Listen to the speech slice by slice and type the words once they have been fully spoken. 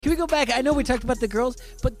Can we go back? I know we talked about the girls,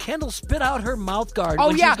 but Kendall spit out her mouth guard. Oh,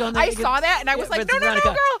 when yeah. she was going there I saw that, and I was like, no, Veronica.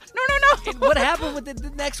 girl. No. What happened with the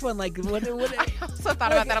next one? Like, what? I also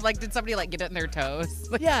thought about that. I'm like, did somebody, like, get it in their toes?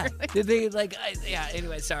 Like, Yeah. Did they, like,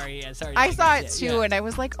 anyway, sorry. Yeah, sorry. I saw it, too, and I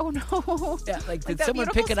was like, oh, no. Yeah, like, did that someone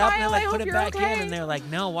beautiful pick it up and smile, like I put hope it you're back okay. in? And they're like,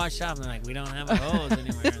 no, wash it off. And they're like, we don't have a hose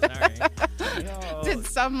anymore. Sorry. No. Did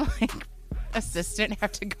some, like, assistant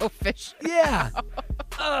have to go fish? Yeah.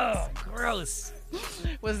 Oh, gross.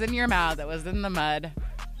 Was in your mouth. It was in the mud.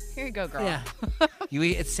 Here you go, girl. Yeah.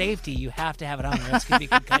 It's safety. You have to have it on, or else it could be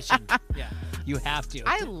concussion. Yeah. You have to.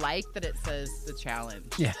 I like that it says the challenge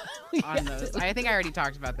Yeah. on those. I think I already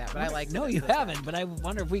talked about that, but I like No, that it you says haven't. But I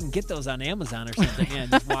wonder if we can get those on Amazon or something. Yeah,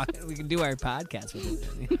 just walk. We can do our podcast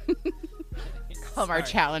with it. that. Call them our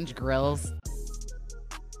challenge grills.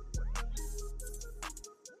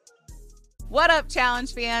 What up,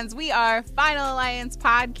 challenge fans? We are Final Alliance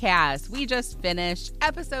Podcast. We just finished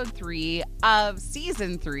episode 3 of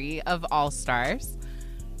season 3 of All Stars,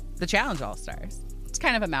 the Challenge All Stars. It's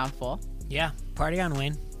kind of a mouthful. Yeah. Party on,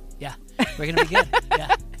 Wayne. Yeah. We're gonna be good.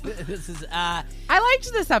 Yeah. This is I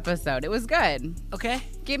liked this episode. It was good. okay.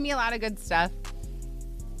 Gave me a lot of good stuff.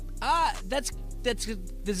 That's this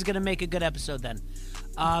is gonna make a good episode then.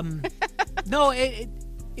 No,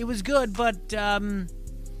 it was good, but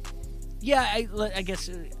yeah, I guess.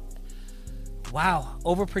 Wow,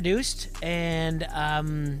 overproduced,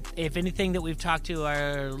 and if anything that we've talked to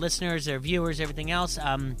our listeners, our viewers, everything else,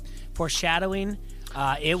 foreshadowing,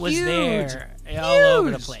 it was Huge. there all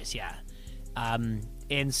over the place. Yeah,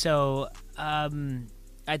 and so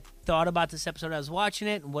I thought about this episode. I was watching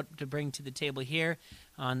it and what to bring to the table here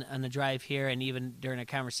on the drive here, and even during a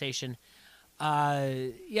conversation.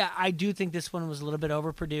 Yeah, I do think this one was a little bit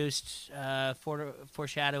overproduced.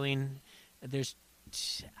 Foreshadowing.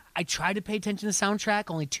 I tried to pay attention to the soundtrack.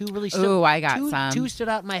 Only two really stood. Ooh, I got some. Two stood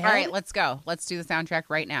out in my head. All right, let's go. Let's do the soundtrack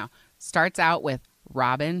right now. Starts out with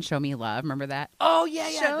Robin, Show Me Love. Remember that? Oh yeah.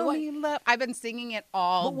 Show Me Love. I've been singing it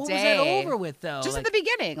all What day. was that over with though? Just at the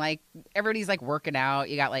beginning. Like, everybody's like working out.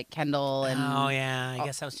 You got like Kendall and... Oh yeah, I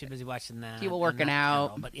guess I was too busy watching that. People and working not out.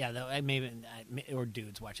 Kendall, but yeah, or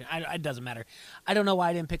dudes watching. It doesn't matter. I don't know why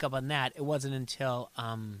I didn't pick up on that. It wasn't until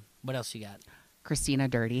what else you got? Christina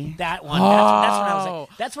Dirty. That one. That's when I was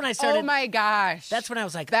like. That's when I started. Oh my gosh. That's when I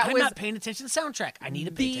was like, That I'm was not paying attention to the soundtrack. I need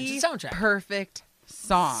to pay attention to the soundtrack. Perfect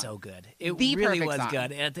song. So good. It The really perfect was song.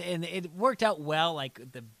 good. And it worked out well, like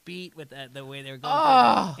the beat with the way they were going.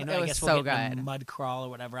 Oh, through. it was I guess so we'll get good. Mud Crawl or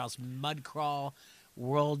whatever else. Mud Crawl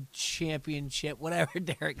World Championship, whatever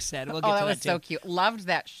Derek said. We'll get Oh, to that was too. so cute. Loved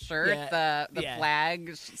that shirt, Yeah, the yeah.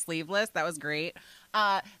 flag sleeveless. That was great.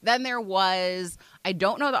 Then there was, I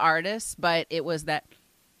don't know the artist, but it was that,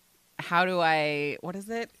 what is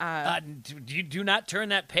it? Do not turn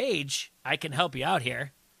that page. I can help you out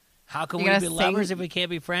here. How can You we gotta be sing- lovers if we can't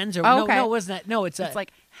be friends? Or Oh, okay. No, wasn't that? No, it's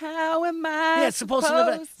like, how am I Yeah, it's supposed to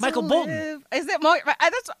live- Michael Bolton. live? Is it more?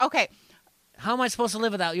 That's okay. How am I supposed to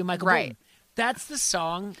live without you, Michael Right. Bolton? That's the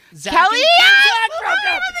song. Zach Kelly, and Zach broke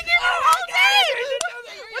I up. was thinking about all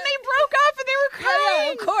day. When they broke up and they were crying.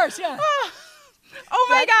 Yeah, of course, yeah. Oh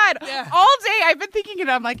my That- God. yeah. All day I've been thinking it.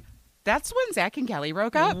 I'm like, that's when Zach and Kelly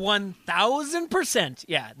broke up. 1,000%.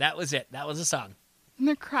 Yeah, that was it. That was the song. And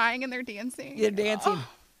they're crying and they're dancing. Yeah, dancing.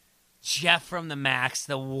 Jeff from the Max,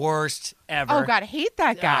 the worst ever. Oh God, I hate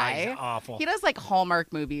that guy. he's awful. He does like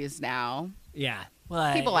Hallmark movies now. Yeah.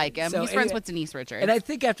 Well, People like him. so He's friends anyway- with Denise Richards. And I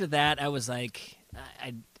think after that, I was like,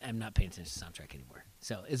 I'm not paying attention to the soundtrack anymore.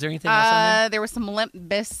 So, is there anything else on there? There was some Limp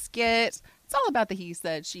Bizkit. It's all about the he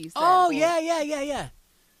said, she said. Oh, bull. yeah.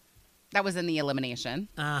 That was in the elimination.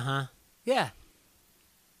 Uh-huh. Yeah.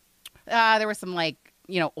 There were some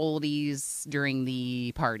oldies during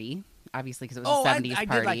the party. Obviously, because it was a 70s I did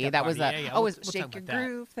party. like that was party. a Yeah. it was We'll talk Shake about Your that.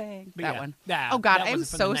 Groove thing. But That yeah. one. Yeah, Oh God, that I'm wasn't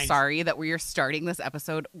from so the 90s. sorry that we are starting this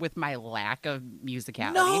episode with my lack of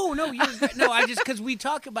musicality. No, I just because we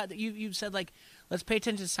talk about you said like let's pay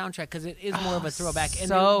attention to the soundtrack because it is more of a throwback and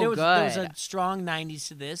so there was a good. strong 90s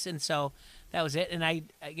to this and so that was it and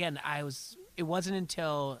it wasn't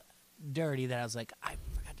until Dirty that I was like I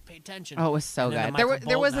forgot to pay attention. Oh, it was so And then good. the There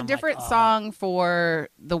Michael was Bolton, a I'm different like, oh. song for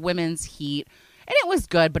the women's heat, and it was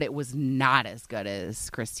good, but it was not as good as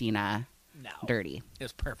Christina No, Dirty. it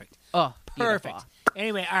was perfect. Oh, Perfect. beautiful.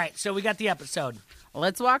 Anyway, all right, so we got the episode.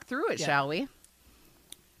 Let's walk through it, Yeah. shall we?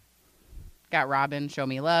 Got Robin, Show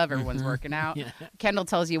Me Love. Everyone's working out. Yeah. Kendall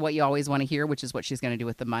tells you what you always want to hear, which is what she's going to do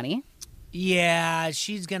with the money. Yeah,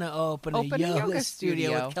 she's gonna open a yoga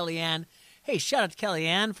studio with Kellyanne. Hey, shout out to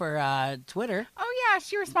Kellyanne for Twitter. Oh, yeah,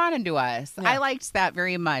 she responded to us. Yeah. I liked that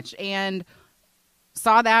very much. And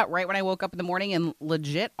saw that right when I woke up in the morning, and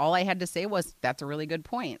legit, all I had to say was, that's a really good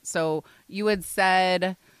point. So you had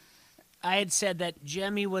said... I had said that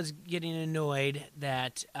Jemmy was getting annoyed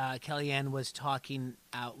that Kellyanne was talking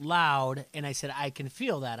out loud, and I said, I can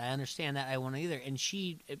feel that. I understand that. I won't either. And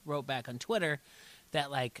she wrote back on Twitter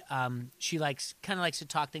that, like, she kind of likes to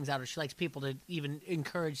talk things out, or she likes people to even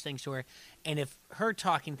encourage things to her. And if her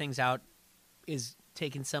talking things out is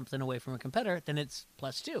taking something away from her competitor, then it's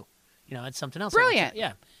 +2. You know, it's something else. Brilliant.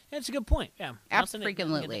 Yeah. It's a good point. Yeah.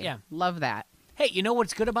 Absolutely. Yeah. Love that. Hey, you know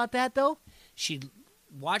what's good about that, though? She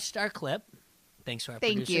watched our clip. Thanks to our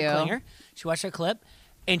producer, Klinger. She watched our clip,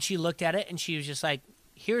 and she looked at it, and she was just like,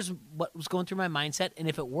 here's what was going through my mindset, and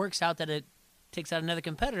if it works out that it takes out another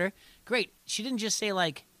competitor, great. She didn't just say,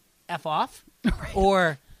 like, F off,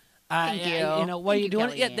 or, Thank you. You know, what are you doing?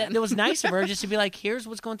 Kellyanne. Yeah, that was nice of her just to be like, here's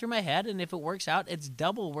what's going through my head, and if it works out, it's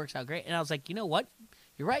double works out great. And I was like, you know what?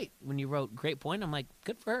 You're right. When you wrote great point, I'm like,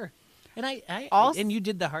 good for her. And and you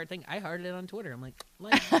did the heart thing. I hearted it on Twitter. I'm like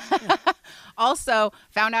yeah. Also,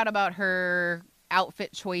 found out about her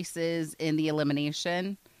outfit choices in the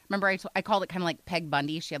elimination. Remember, I called it kind of like Peg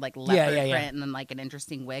Bundy. She had like leopard print and then like an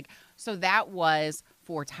interesting wig. So that was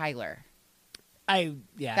for Tyler.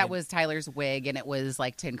 That was Tyler's wig, and it was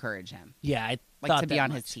like to encourage him. Yeah, I like thought to be that on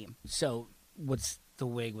much. his team. So what's the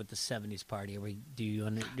wig with the 70s party? The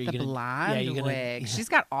blonde wig. Yeah. She's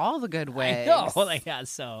got all the good wigs. I know. Yeah,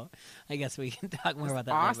 so I guess we can talk more about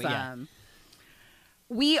that awesome. later. Yeah.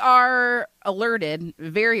 We are alerted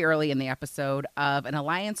very early in the episode of an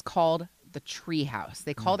alliance called the Treehouse.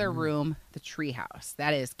 They call their room the Treehouse.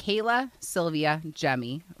 That is Kayla, Sylvia,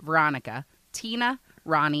 Jemmy, Veronica, Tina,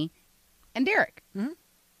 Ronnie, and Derek. Mm-hmm.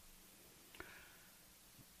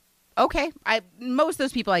 Okay. Most of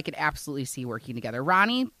those people I could absolutely see working together.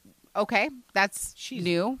 Ronnie, okay, she's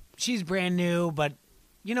new. She's brand new, but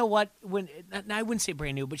you know what? I wouldn't say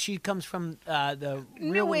brand new, but she comes from the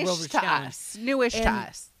Real World Rovers Challenge. Newish to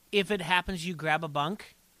us. If it happens, you grab a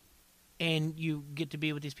bunk and you get to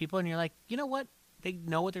be with these people, and you're like, you know what? They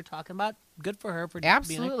know what they're talking about. Good for her for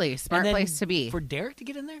absolutely being smart place to be. For Derek to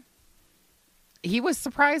get in there, he was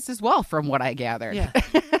surprised as well, from what I gathered. Yeah.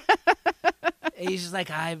 He's just like,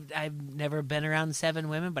 I've never been around 7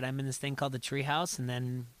 women, but I'm in this thing called the Treehouse, and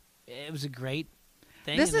then it was a great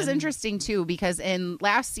thing. This is interesting too, because in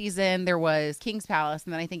last season there was King's Palace,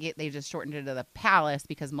 and then I think they just shortened it to the Palace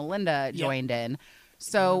because Melinda joined in.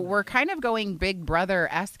 So we're kind of going Big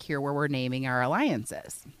Brother-esque here, where we're naming our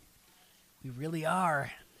alliances. We really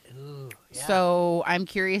are. Ooh, yeah. So I'm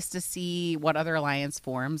curious to see what other alliance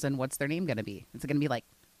forms and what's their name going to be. Is it going to be like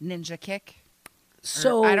Ninja Kick?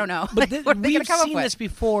 So I don't know. But we've seen with? this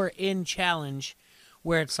before in Challenge,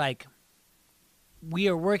 where it's like, we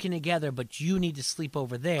are working together, but you need to sleep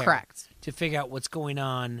over there. Correct. To figure out what's going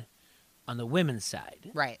on the women's side.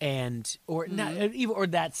 Right. And, or not, or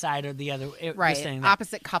that side or the other. Right.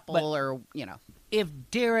 Opposite couple, but or, you know. If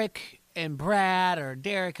Derek and Brad, or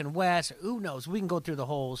Derek and Wes, or who knows, we can go through the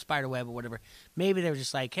whole spider web or whatever. Maybe they're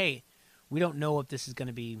just like, hey, we don't know if this is going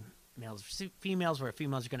to be males or females, where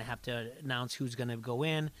females are going to have to announce who's going to go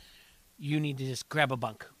in. You need to just grab a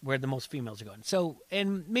bunk where the most females are going. So,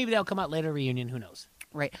 and maybe they'll come out later, reunion, who knows?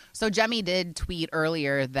 Right. So Jemmy did tweet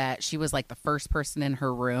earlier that she was like the first person in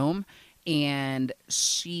her room, and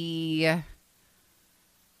she,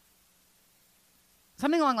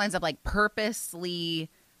 something along the lines of like purposely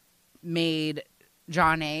made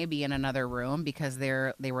John A. be in another room because they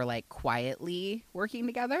were like quietly working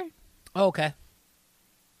together. Oh, okay.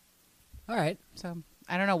 All right. So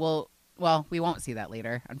I don't know. Well, we won't see that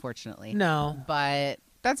later, unfortunately. No. But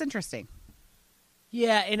that's interesting.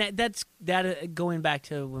 Yeah, and that's going back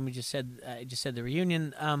to when we just said the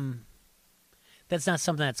reunion. That's not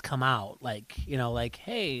something that's come out. Like, you know, like,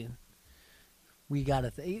 hey, we got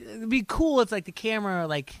to. It'd be cool if like the camera,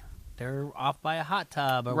 like, they're off by a hot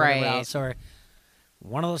tub or whatever else, or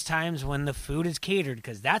one of those times when the food is catered,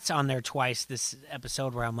 because that's on there twice this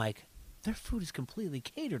episode where I'm like, their food is completely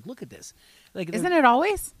catered. Look at this. Like, isn't it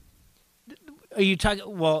always? Are you talking?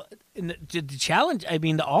 Well, in the challenge, I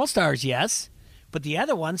mean, the All-Stars, yes, but the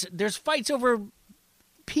other ones, there's fights over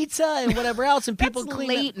pizza and whatever else, and people That's clean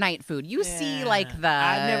late night food. You see, like the.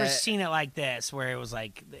 I've never seen it like this, where it was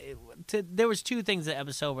like, there was 2 things in the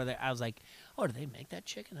episode where I was like, oh, do they make that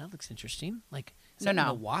chicken? That looks interesting. Like, is that in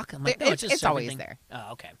a wok? I'm like, no, it's just it's always there.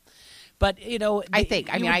 Oh, okay. But you know, I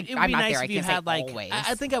think. I mean, I'm not nice there. I if you can't say had, like, always.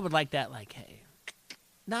 I think I would like that. Like, hey,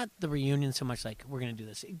 not the reunion so much. Like, we're gonna do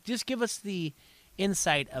this. Just give us the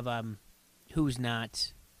insight of who's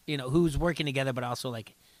not, you know, who's working together, but also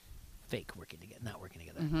like fake working together, not working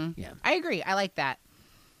together. Mm-hmm. Yeah, I agree. I like that.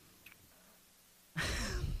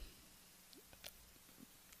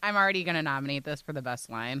 I'm already going to nominate this for the best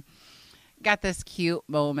line. Got this cute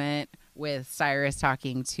moment with Cyrus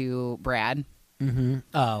talking to Brad. Mm-hmm.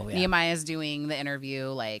 Oh, yeah. Nehemiah's doing the interview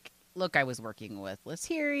like, look, I was working with Liz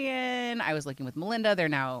Tyrion. I was looking with Melinda. They're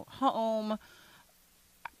now home.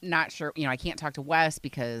 Not sure, I can't talk to Wes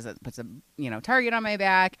because it puts a, target on my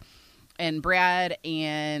back. And Brad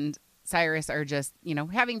and Cyrus are just,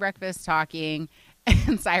 having breakfast, talking.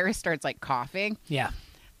 And Cyrus starts like coughing. Yeah.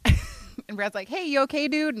 And Brad's like, hey, you okay,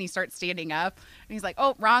 dude? And he starts standing up. And he's like,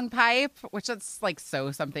 oh, wrong pipe. Which that's like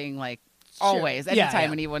so something like always. Sure.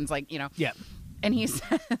 Anytime anyone's like, Yeah. And he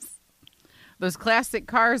says, those classic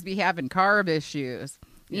cars be having carb issues.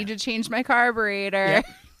 Need to change my carburetor.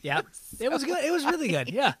 Yeah. It was good. It was really good.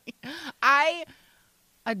 Yeah. I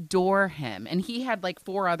adore him. And he had like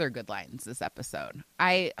 4 other good lines this episode.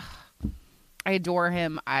 I adore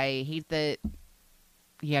him. I hate that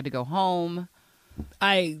he had to go home.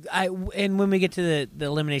 And when we get to the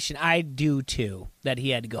elimination, I do too, that he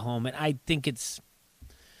had to go home. And I think it's,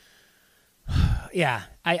 yeah,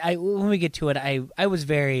 when we get to it, I was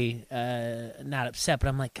very not upset, but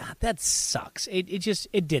I'm like, God, that sucks.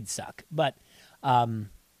 It did suck. But,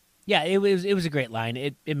 yeah, it was a great line.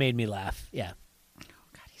 It made me laugh. Yeah. Oh,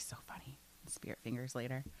 God, he's so funny. Spirit fingers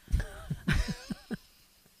later.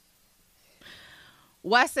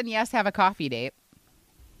 Wes and Yes have a coffee date.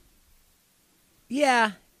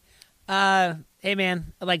 Yeah. Hey,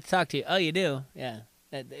 man, I'd like to talk to you. Oh, you do? Yeah.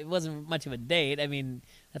 It wasn't much of a date. I mean,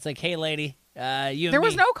 that's like, hey, lady, you and There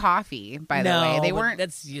was me. no coffee, by the way. They but weren't.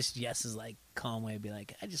 That's just Yes's like calm way to be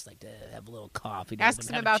like, I just like to have a little coffee. Asks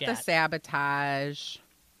him about the sabotage.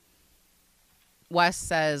 Wes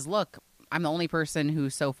says, look, I'm the only person who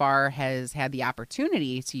so far has had the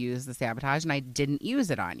opportunity to use the sabotage, and I didn't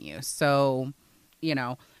use it on you. So,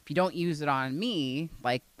 if you don't use it on me,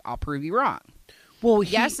 like, I'll prove you wrong. Well,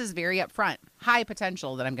 Yes is very upfront. High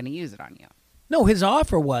potential that I'm going to use it on you. No, his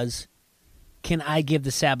offer was, can I give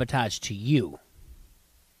the sabotage to you?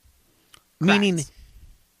 Correct. Meaning,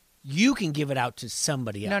 you can give it out to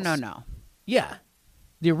somebody else. No. Yeah.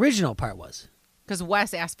 The original part was. Because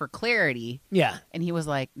Wes asked for clarity. Yeah. And he was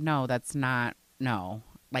like, no, that's not, no.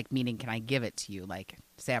 Like, meaning, can I give it to you? Like,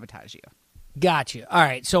 sabotage you. Gotcha. All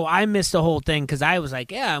right. So I missed the whole thing because I was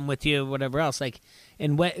like, yeah, I'm with you, whatever else. Like,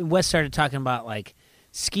 and Wes started talking about, like,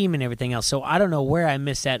 scheme and everything else. So I don't know where I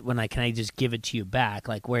missed that when can I just give it to you back,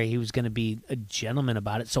 like where he was going to be a gentleman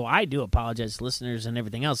about it. So I do apologize to listeners and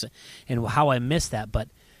everything else and how I missed that. But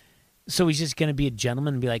so he's just going to be a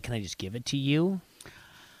gentleman and be like, can I just give it to you?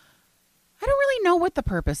 I don't really know what the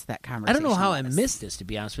purpose of that conversation I don't know how was. I missed this, to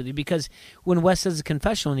be honest with you, because when Wes says a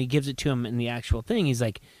confessional and he gives it to him in the actual thing, he's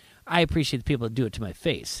like, I appreciate the people that do it to my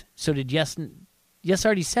face. So did Yes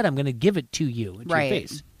already said, I'm going to give it to you, to your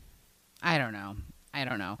face. I don't know.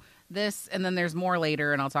 This, and then there's more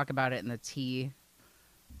later, and I'll talk about it in the tea.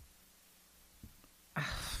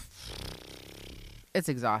 It's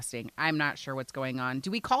exhausting. I'm not sure what's going on. Do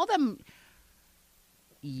we call them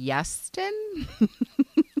Yeston?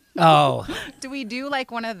 Oh. Do we do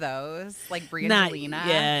like one of those? Like Brangelina?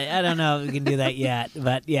 Yeah, I don't know if we can do that yet,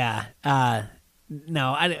 but yeah.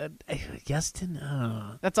 No, Yeston,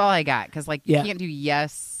 oh. That's all I got, because like you Yeah. can't do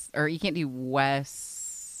Yes, or you can't do Wes.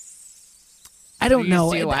 I don't You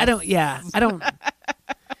know. do I don't. Yeah, I don't.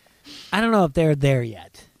 I don't know if they're there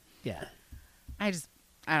yet. Yeah. I don't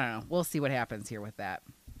know. We'll see what happens here with that.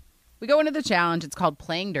 We go into the challenge. It's called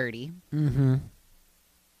Playing Dirty. Mm-hmm.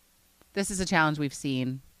 This is a challenge we've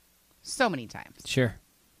seen so many times. Sure.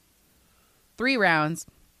 3 rounds,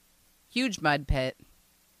 huge mud pit,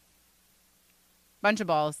 bunch of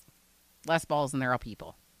balls, less balls, and they're all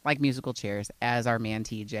people. Like musical chairs, as our man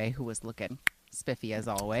TJ, who was looking spiffy as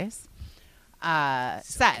always,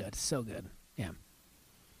 said. Good. So good. Yeah.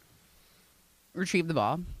 Retrieve the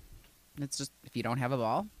ball. It's just, if you don't have a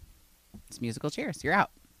ball, it's musical chairs. You're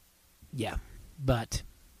out. Yeah. But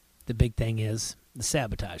the big thing is the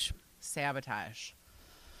sabotage. Sabotage.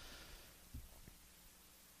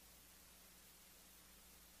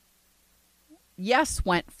 Yes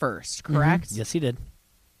went first, correct? Mm-hmm. Yes, he did.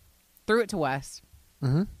 Threw it to Wes.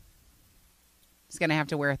 Mm-hmm. He's going to have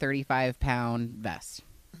to wear a 35-pound vest.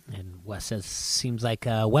 And Wes says, seems like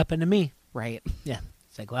a weapon to me. Right. Yeah.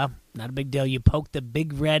 It's like, well, not a big deal. You poked the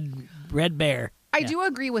big red bear. I do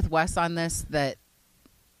agree with Wes on this, that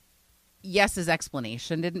Yes's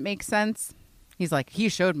explanation didn't make sense. He's like, he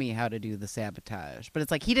showed me how to do the sabotage. But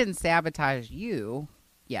it's like, he didn't sabotage you.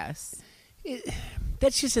 Yes.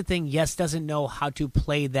 That's just the thing. Yes doesn't know how to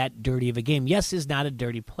play that dirty of a game. Yes is not a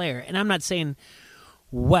dirty player. And I'm not saying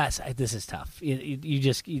Wes, this is tough.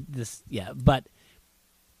 But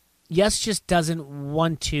Yes just doesn't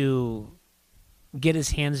want to get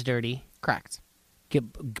his hands dirty. Correct.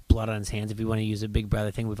 Get blood on his hands if you want to use a Big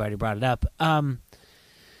Brother thing. We've already brought it up.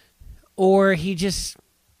 Or he just,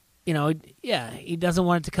 he doesn't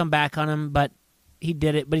want it to come back on him, but he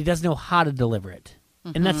did it, but he doesn't know how to deliver it.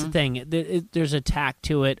 Mm-hmm. And that's the thing. There's a tact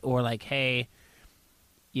to it, or like, hey,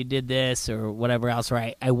 you did this, or whatever else,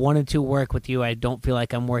 or I wanted to work with you. I don't feel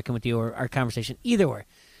like I'm working with you, or our conversation. Either way,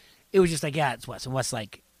 it was just like, yeah, it's Wes. And Wes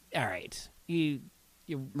like, all right, you're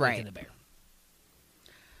right. The bear.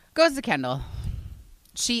 Goes to Kendall.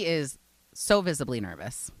 She is so visibly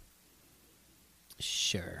nervous.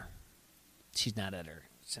 Sure. She's not at her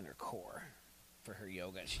center core. For her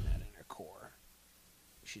yoga, she's not in her core.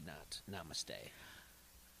 She's not. Namaste.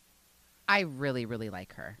 I really, really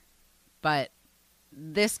like her. But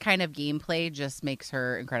this kind of gameplay just makes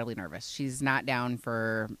her incredibly nervous. She's not down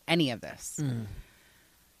for any of this.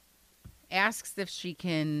 Asks if she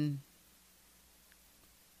can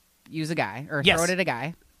use a guy or throw it at a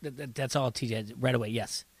guy. That's all TJ right away.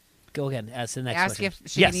 Yes. Go again. That's the next Ask question.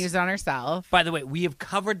 if she can use it on herself. By the way, we have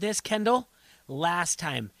covered this, Kendall, last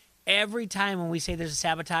time. Every time when we say there's a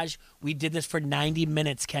sabotage, we did this for 90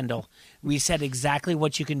 minutes, Kendall. We said exactly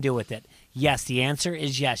what you can do with it. Yes, the answer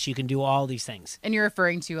is yes. You can do all these things. And you're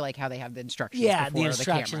referring to like how they have the instructions before the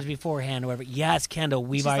instructions beforehand or whatever. Yes, Kendall,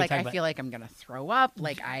 we've already talked about it. I feel like I'm going to throw up.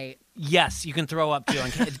 Yes, you can throw up too.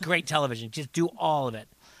 It's great television. Just do all of it.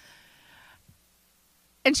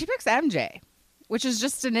 And she picks MJ, which is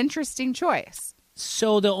just an interesting choice.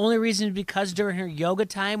 So the only reason is because during her yoga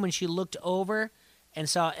time when she looked over and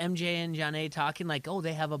saw MJ and Janae talking like, oh,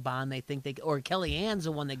 they have a bond. They think or Kellyanne's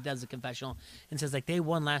the one that does the confessional and says like they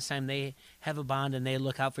won last time. They have a bond and they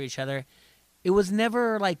look out for each other. It was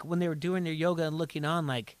never like when they were doing their yoga and looking on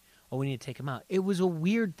like, oh, we need to take him out. It was a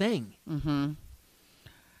weird thing. Mm-hmm.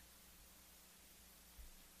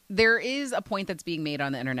 There is a point that's being made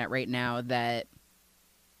on the internet right now that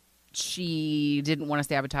she didn't want to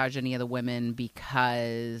sabotage any of the women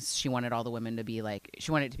because she wanted all the women to be like,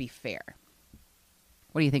 she wanted it to be fair.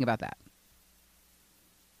 What do you think about that?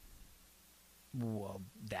 Well,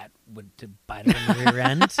 that would to bite her in the rear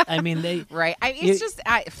end. I mean, they right.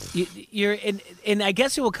 You're and I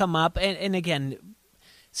guess it will come up. And again,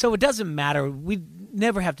 so it doesn't matter. We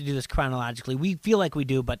never have to do this chronologically. We feel like we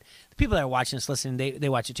do, but the people that are watching this, listening, they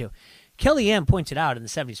watch it too. Kellyanne pointed out in the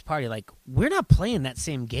 70s party, like, we're not playing that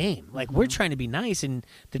same game. Like, we're trying to be nice, and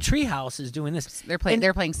the Treehouse is doing this. They're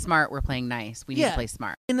playing smart. We're playing nice. We need to play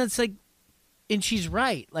smart. And that's like, and she's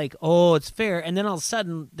right. Like, oh, it's fair. And then all of a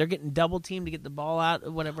sudden, they're getting double teamed to get the ball out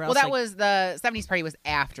or whatever else. Well, that was the 70s party was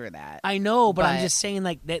after that. I know, but I'm just saying,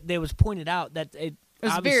 like, that it was pointed out that it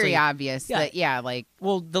was very obvious that, like...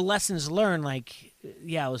 Well, the lessons learned, like,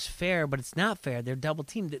 it was fair, but it's not fair. They're double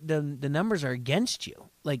teamed. The numbers are against you.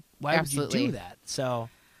 Like, why would you do that? So,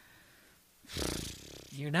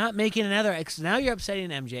 you're not making another... Cause now you're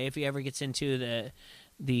upsetting MJ if he ever gets into the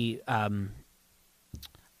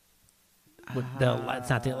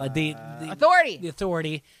authority. The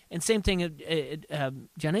authority. And same thing,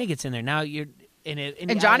 Janae gets in there. Now you're... And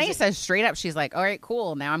Janae says straight up, she's like, all right,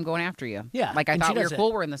 cool, now I'm going after you. Yeah. Like, I thought we were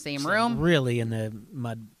cool, we're in the same room. Really in the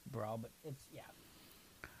mud brawl, but it's,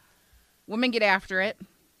 Women get after it.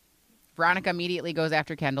 Veronica immediately goes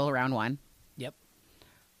after Kendall, round one. Yep.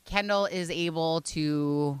 Kendall is able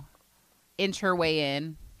to inch her way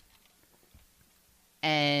in.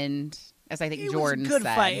 And... as I think Jordan said. It was a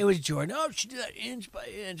good fight. It was Jordan. Oh, she did that inch by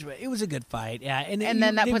inch. It was a good fight. Yeah. And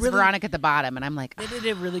then that puts Veronica at the bottom, and I'm like... They did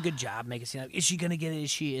a really good job making it seem like, is she going to get it? Is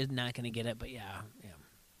she not going to get it? But yeah,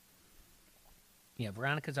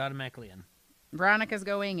 Veronica's automatically in. Veronica's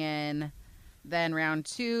going in. Then round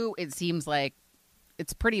two, it seems like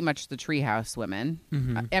it's pretty much the Treehouse women.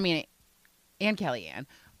 Mm-hmm. I mean, and Kellyanne.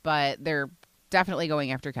 But they're definitely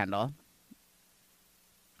going after Kendall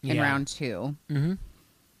in round two. Mm-hmm.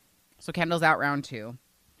 So Kendall's out round two.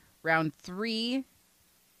 Round three,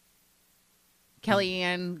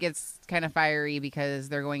 Kellyanne gets kind of fiery because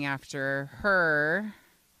they're going after her.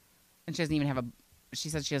 And she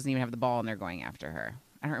said she doesn't even have the ball and they're going after her.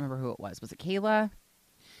 I don't remember who it was. Was it Kayla?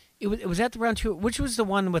 It was at the round two. Which was the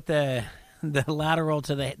one with the lateral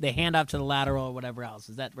to the handoff to the lateral or whatever else?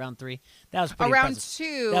 Is that round three? That was pretty round impressive.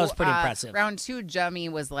 Two. That was pretty impressive. Round two, Jummy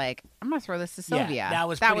was like, I'm going to throw this to Sylvia. Yeah, that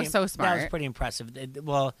was so smart. That was pretty impressive.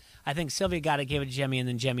 I think Sylvia gave it to Jemmy, and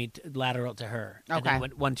then Jemmy lateral to her. Okay. And then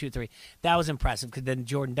went 1, 2, 3. That was impressive because then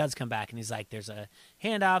Jordan does come back and he's like, "There's a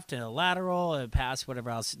handoff to a lateral, a pass,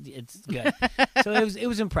 whatever else. It's good." So it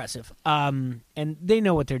was impressive. And they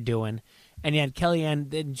know what they're doing. And yet Kellyanne,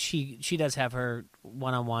 then she does have her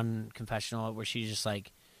one-on-one confessional where she's just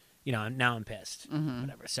like, now I'm pissed,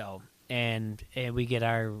 whatever. So and we get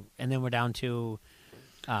our, and then we're down to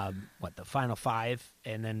the final 5,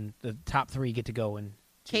 and then the top 3 get to go. And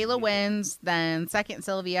Kayla wins, then second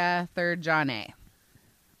Sylvia, third Jonna.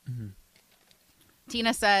 Mm-hmm.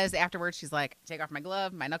 Tina says afterwards, she's like, take off my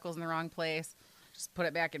glove, my knuckle's in the wrong place, just put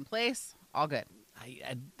it back in place, all good.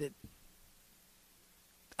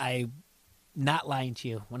 I not lying to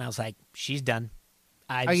you when I was like, she's done.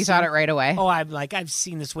 Thought it right away? Oh, I'm like, I've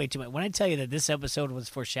seen this way too much. When I tell you that this episode was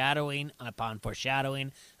foreshadowing upon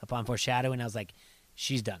foreshadowing upon foreshadowing, I was like,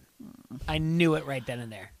 she's done. I knew it right then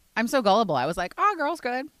and there. I'm so gullible. I was like, oh, girl's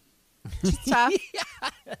good. She's tough.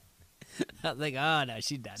 Yeah. I was like, oh, no,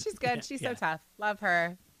 she's done. She's good. She's so tough. Love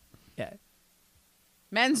her. Yeah.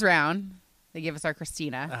 Men's round. They give us our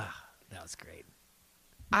Christina. Oh, that was great.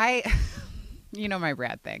 You know my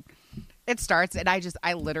Brad thing. It starts, and I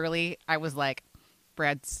was like,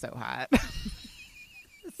 Brad's so hot.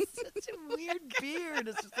 Such a weird beard.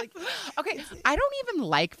 It's just like, okay, I don't even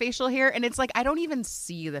like facial hair, and it's like I don't even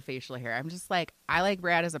see the facial hair. I'm just like, I like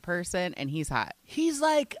Brad as a person, and he's hot. He's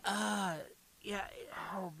like, yeah.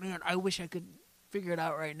 Oh man, I wish I could figure it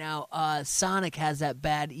out right now. Sonic has that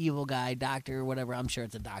bad evil guy, doctor or whatever. I'm sure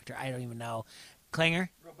it's a doctor. I don't even know.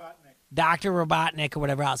 Klinger? Robotnik. Dr. Robotnik or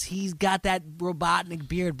whatever else. He's got that Robotnik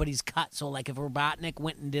beard, but he's cut. So like if Robotnik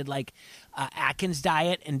went and did like Atkins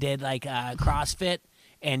diet and did like CrossFit,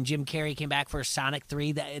 and Jim Carrey came back for Sonic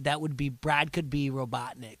 3, that would be, Brad could be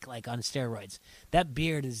Robotnik, like on steroids. That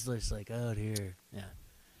beard is just like, oh dear. Yeah.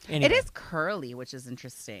 Anyway. It is curly, which is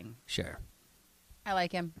interesting. Sure. I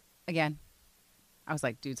like him. Again, I was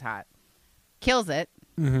like, dude's hot. Kills it.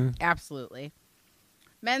 Mm-hmm. Absolutely.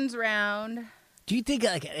 Men's round. Do you think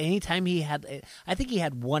like at any time he had, I think he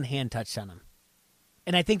had one hand touched on him.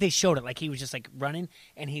 And I think they showed it, like he was just like running,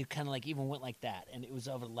 and he kind of like even went like that, and it was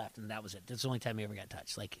over the left, and that was it. That's the only time he ever got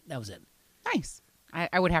touched. Like, that was it. Nice.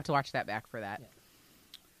 I would have to watch that back for that.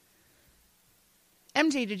 Yeah.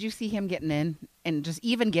 MJ, did you see him getting in and just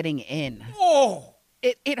even getting in? Oh!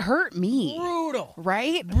 It hurt me. Brutal.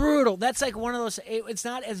 Right? Brutal. That's like one of those, it's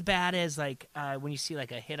not as bad as like when you see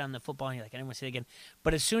like a hit on the football and you're like, I don't want to see it again.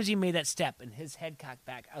 But as soon as he made that step and his head cocked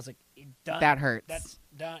back, I was like, done. That hurts. That's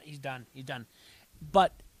done. He's done. He's done.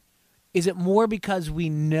 But is it more because we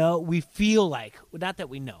feel like, not that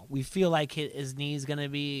we know, we feel like his knee's going to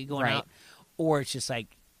be going out, or it's just like,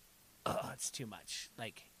 oh, it's too much.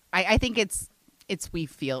 Like, I think it's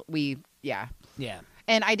yeah.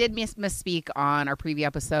 And I did misspeak on our preview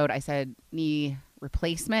episode. I said knee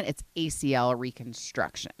replacement. It's ACL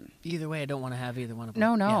reconstruction. Either way, I don't want to have either one of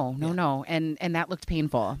them. No. And that looked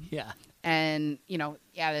painful. Yeah. And,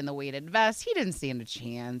 in the weighted vest, he didn't stand a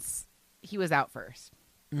chance. He was out first,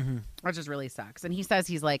 which just really sucks. And he says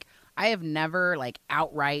he's like, I have never like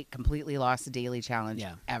outright completely lost a daily challenge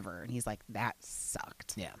ever. And he's like, that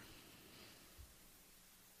sucked. Yeah.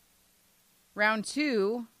 Round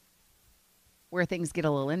 2, where things get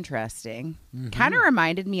a little interesting, kind of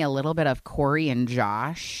reminded me a little bit of Corey and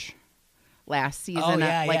Josh last season,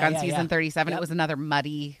 on season 37. It was another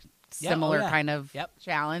muddy, similar kind of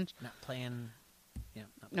challenge. Not playing.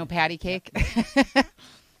 No patty cake.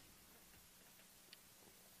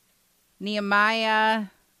 Nehemiah,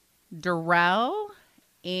 Darrell,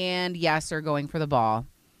 and Yes are going for the ball.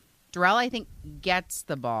 Darrell, I think, gets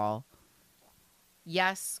the ball.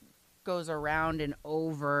 Yes goes around and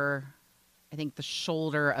over, I think, the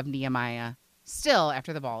shoulder of Nehemiah. Still,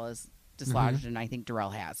 after the ball is dislodged, and I think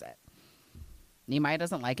Darrell has it. Nehemiah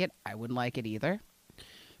doesn't like it. I wouldn't like it either.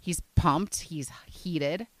 He's pumped. He's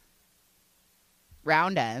heated.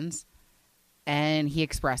 Round ends, and he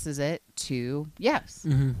expresses it to Yes.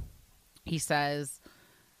 Mm-hmm. He says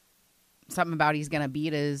something about he's going to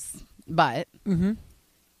beat his butt. Mm-hmm.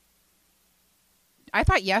 I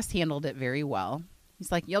thought Yes handled it very well.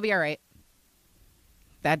 He's like, you'll be all right.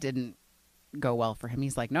 That didn't go well for him.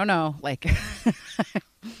 He's like, no, like,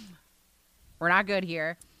 we're not good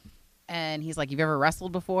here. And he's like, you've ever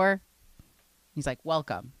wrestled before? He's like,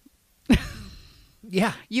 welcome.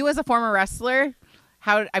 Yeah. You as a former wrestler,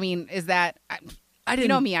 is that, you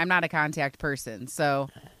know me, I'm not a contact person, so.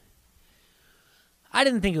 I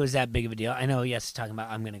didn't think it was that big of a deal. I know, Yes, talking about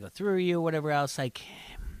I'm going to go through you, whatever else. Like,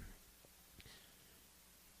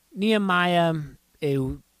 Nehemiah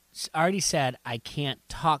already said, I can't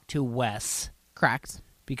talk to Wes. Correct.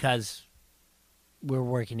 Because we're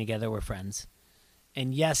working together, we're friends.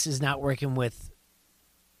 And Yes is not working with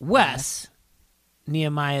Wes.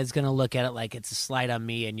 Nehemiah is going to look at it like it's a slight on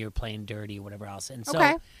me and you're playing dirty, whatever else. And so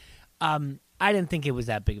I didn't think it was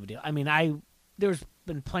that big of a deal. I mean, there's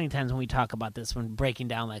been plenty of times when we talk about this, when breaking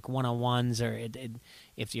down like one-on-ones, or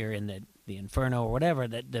if you're in the Inferno or whatever,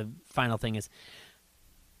 that the final thing is,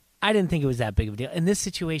 I didn't think it was that big of a deal. In this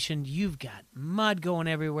situation, you've got mud going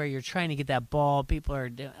everywhere. You're trying to get that ball. People are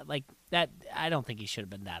like that. I don't think he should have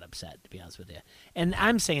been that upset, to be honest with you. And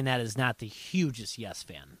I'm saying that as not the hugest Yes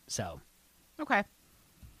fan. So, Okay.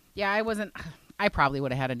 Yeah, I wasn't. I probably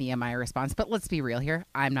would have had a Nehemiah response, but let's be real here.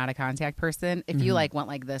 I'm not a contact person. If you like went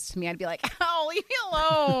like this to me, I'd be like, "Oh, leave me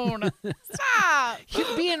alone! Stop!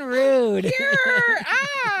 you're being rude.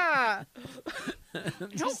 Here,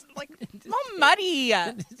 Just like all muddy.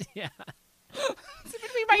 Yeah. It's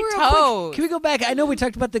between my Real quick, toes. can we go back? I know we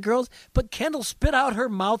talked about the girls, but Kendall spit out her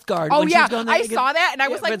mouth guard. Oh when she yeah, was going there I to get- saw that, and I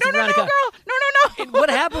was Yeah, like, but "No, no, no, Veronica- girl, no, no, And what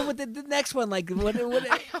happened with the next one? Like, what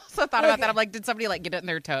I also thought about that. I'm like, did somebody like get it in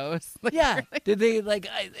their toes? Like, yeah. Did they like?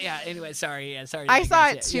 Yeah. Anyway, sorry. Yeah, sorry. I saw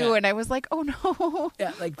it digress. too, Yeah. and I was like, "Oh no!"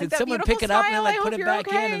 Yeah, like did that someone beautiful pick it up and smile, like I put hope it you're back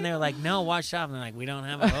in? okay. And they're like, no, wash off. And they're like, we don't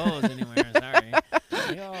have a hose anymore. Sorry.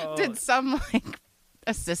 Like, oh. Did some like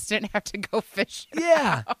assistant have to go fish?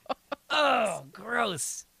 Yeah. Oh,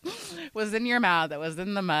 gross. Was in your mouth. That was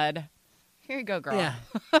in the mud. Here you go, girl. Yeah.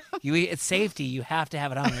 It's safety. You have to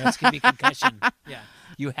have it on. Or else it could be concussion. Yeah.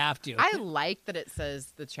 You have to. I like that it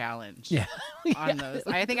says the challenge. Yeah. On those.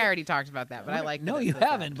 I think I already talked about that, but I like. No, that it you says that.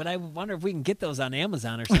 haven't. But I wonder if we can get those on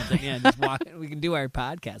Amazon or something. Yeah, just walk. We can do our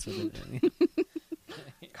podcast with it.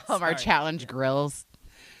 Call them our Sorry. challenge grills.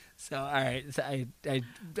 So, all right. So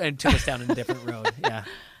I took us down a different road. Yeah.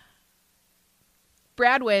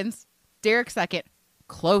 Brad wins. Derek second.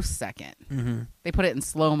 Close second. Mm-hmm. They put it in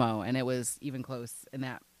slow-mo, and it was even close in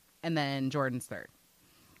that. And then Jordan's third.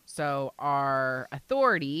 So our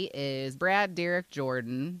authority is Brad, Derek,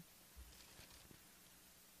 Jordan,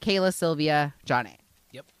 Kayla, Sylvia, John A.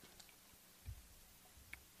 Yep.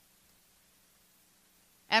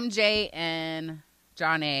 MJ and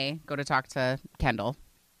John A. go to talk to Kendall.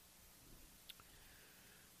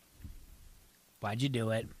 Why'd you do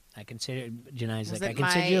it? I consider Janai's Was like, I it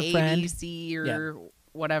consider my you a friend. ABC or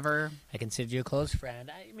whatever? I consider you a close friend.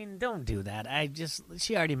 I mean, don't do that.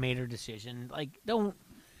 She already made her decision. Like, don't.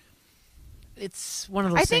 It's one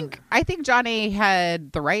of those things. I think John A.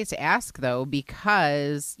 had the right to ask though,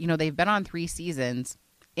 because they've been on 3 seasons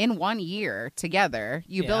in 1 year together.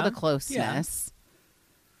 You build Yeah. a closeness.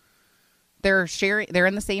 They're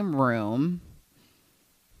in the same room.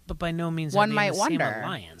 But by no means One are they might in the same wonder.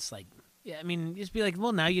 alliance. Like, yeah, I mean, just be like,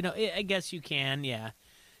 well, now I guess you can, yeah,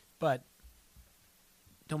 but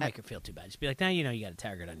don't make her feel too bad. Just be like, now you got a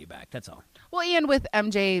target on your back. That's all. Well, and with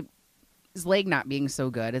MJ's leg not being so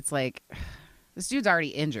good, it's like this dude's already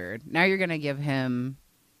injured. Now you're going to give him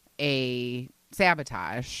a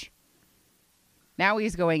sabotage. Now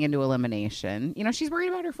he's going into elimination. She's worried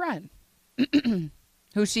about her friend,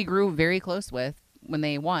 who she grew very close with when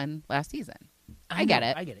they won last season. I get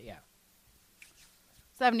it. I get it. Yeah.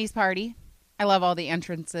 70s party. I love all the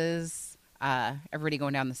entrances. Everybody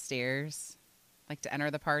going down the stairs, like to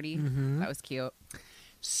enter the party. Mhm. That was cute.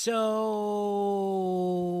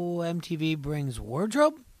 So MTV brings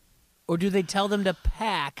wardrobe, or do they tell them to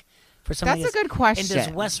pack for something? That's a good question. And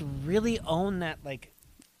does Wes really own that like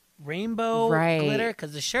rainbow Right. glitter?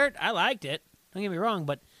 Because the shirt, I liked it. Don't get me wrong,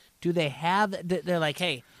 but do they have? They're like,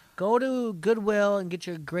 hey, go to Goodwill and get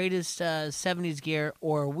your greatest '70s gear,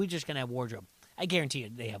 or are we just gonna have wardrobe? I guarantee you,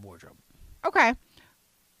 they have wardrobe. Okay.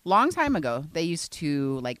 Long time ago, they used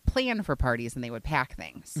to like plan for parties and they would pack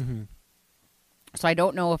things. Mm-hmm. So I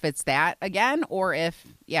don't know if it's that again or if,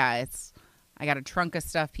 it's I got a trunk of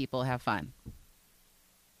stuff, people have fun.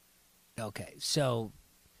 Okay, so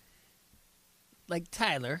like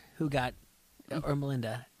Tyler, who got or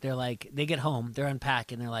Melinda, they're like they get home, they're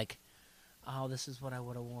unpacking, they're like, oh, this is what I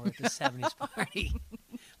would have worn at the '70s party.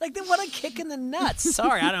 Like, what a kick in the nuts.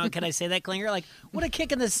 Sorry, I don't know. Can I say that, Klinger? Like, what a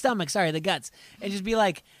kick in the stomach. Sorry, the guts. And just be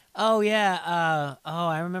like, oh, yeah,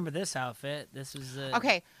 I remember this outfit. This was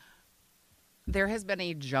Okay. There has been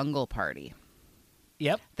a jungle party.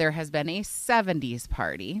 Yep. There has been a 70s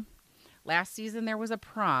party. Last season, there was a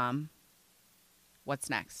prom. What's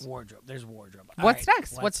next? Wardrobe. There's wardrobe. All What's right,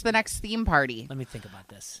 next? What's the next theme party? Let me think about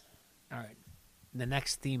this. All right. The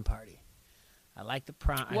next theme party. I like the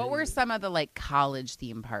prom. What were some of the like college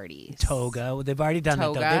theme parties? Toga. They've already done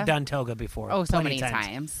Toga? that, though. They've done Toga before. Oh, so plenty many of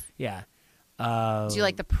times. Yeah. Do you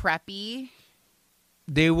like the preppy?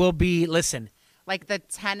 They will be, listen. Like the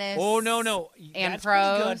tennis? Oh, no. And That's pros?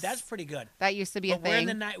 pretty good. That's pretty good. That used to be But a we're in thing.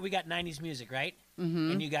 the night. We got 90s music, right?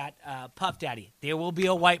 Mm-hmm. And you got Puff Daddy. There will be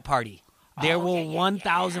a white party. There will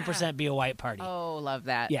 1,000% be a white party. Oh, love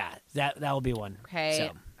that. Yeah, that will be one. Okay.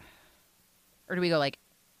 So, Or do we go like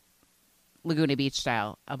Laguna Beach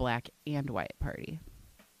style, a black and white party?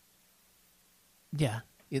 yeah.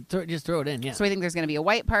 Just throw it in, yeah. So I think there's going to be a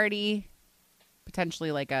white party,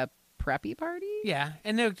 potentially like a preppy party. Yeah,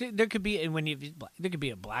 and there could be, and there could be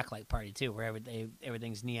a blacklight party too, where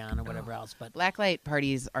everything neon or whatever else. But blacklight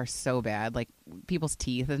parties are so bad, like people's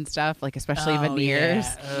teeth and stuff, like especially veneers.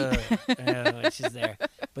 Yeah. It's just there.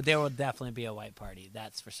 But there will definitely be a white party,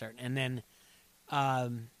 that's for certain. And then,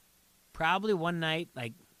 probably one night,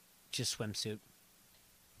 like just swimsuit.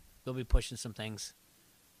 We'll be pushing some things,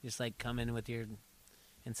 just like come in with and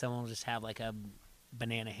someone will just have like a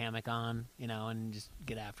banana hammock on, and just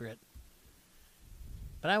get after it.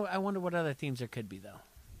 But I wonder what other themes there could be, though.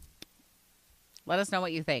 Let us know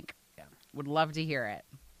what you think. Yeah. Would love to hear it.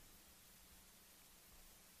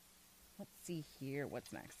 Let's see here.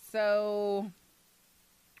 What's next? So,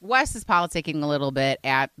 Wes is politicking a little bit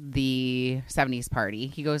at the 70s party.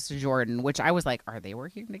 He goes to Jordan, which I was like, are they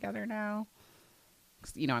working together now?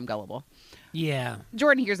 'Cause, I'm gullible. Yeah.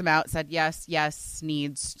 Jordan hears him out, said, yes,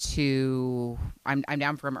 needs to, I'm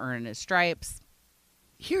down for him earning his stripes.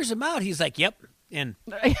 Hears him out. He's like, yep. And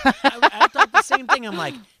I thought the same thing. I'm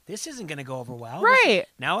like, this isn't going to go over well. Right.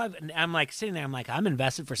 Now I'm like sitting there. I'm like, I'm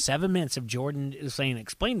invested for 7 minutes of Jordan saying,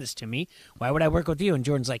 explain this to me. Why would I work with you? And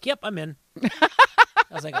Jordan's like, yep, I'm in. I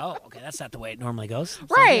was like, oh, okay, that's not the way it normally goes. So,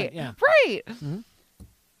 right. Yeah. Right. Mm-hmm.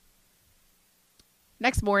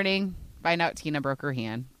 Next morning, find out Tina broke her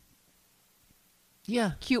hand.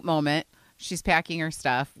 Yeah. Cute moment. She's packing her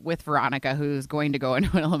stuff with Veronica, who's going to go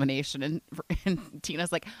into an elimination. And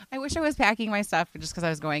Tina's like, I wish I was packing my stuff just because I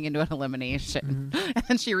was going into an elimination. Mm-hmm. And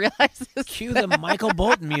then she realizes. Cue the Michael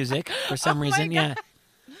Bolton music for some reason. Yeah.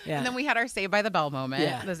 Yeah. And then we had our Saved by the Bell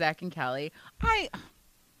moment, the Zach and Kelly.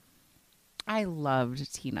 I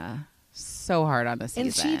loved Tina so hard on this season.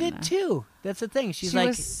 And she did too. That's the thing. She was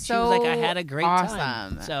like, I had a great awesome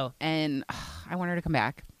time. So, and I want her to come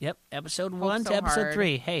back. Yep. Episode 1 to episode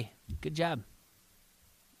 3. Hey, good job.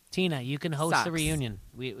 Tina, you can host the reunion.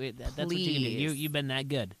 That's what you can do. You've been that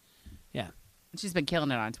good. Yeah. She's been killing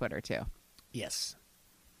it on Twitter too. Yes.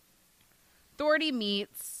 Authority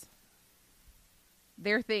meets.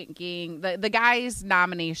 They're thinking the guys'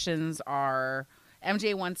 nominations are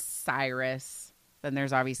MJ wants Cyrus. Then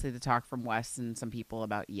there's obviously the talk from Wes and some people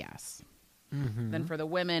about yes. Mm-hmm. Then for the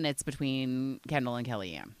women, it's between Kendall and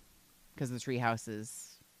Kellyanne because the treehouse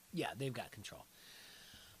is. Yeah, they've got control.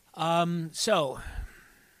 So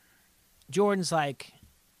Jordan's like,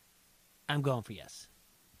 I'm going for yes.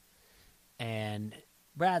 And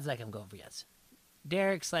Brad's like, I'm going for yes.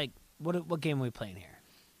 Derek's like, what game are we playing here?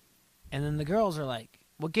 And then the girls are like,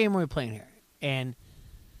 what game are we playing here? And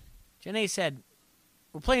Janae said,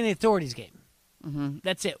 we're playing the authorities game. Mm-hmm.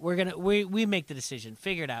 That's it. We make the decision.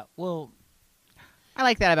 Figure it out. Well, I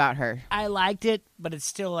like that about her. I liked it, but it's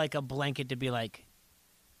still like a blanket to be like,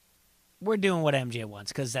 we're doing what MJ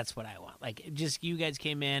wants because that's what I want. Like, just you guys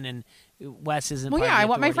came in and Wes isn't. Well, part yeah, of the I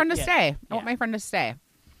want my authority. friend to stay. I want my friend to stay.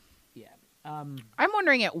 Yeah. I'm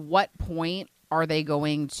wondering at what point are they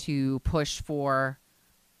going to push for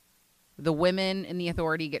the women in the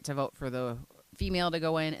authority get to vote for the female to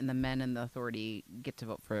go in, and the men in the authority get to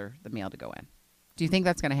vote for the male to go in? Do you think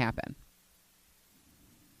that's going to happen?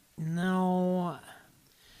 No.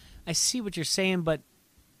 I see what you're saying, but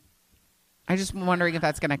I'm just wondering if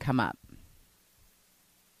that's going to come up.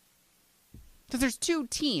 Because there's two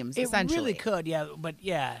teams, essentially. It really could, yeah. But,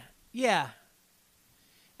 yeah.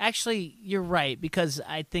 Actually, you're right, because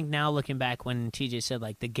I think now looking back when TJ said,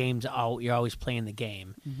 like, the game's you're always playing the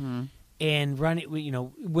game. Mm-hmm. And run it,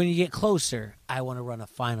 when you get closer, I want to run a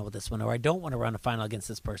final with this one, or I don't want to run a final against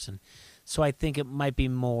this person. So I think it might be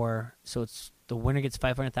more. So it's the winner gets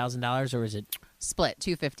 $500,000, or is it split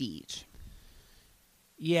 $250 each?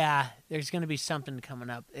 Yeah, there's going to be something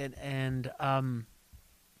coming up, and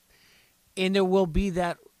there will be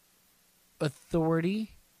that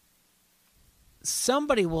authority.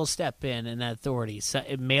 Somebody will step in that authority,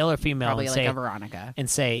 male or female, probably and like say, a Veronica, and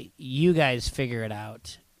say, "You guys figure it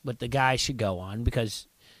out." But the guy should go on because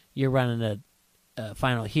you're running a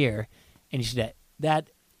final here, and you should that.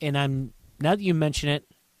 And now that you mention it,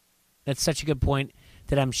 that's such a good point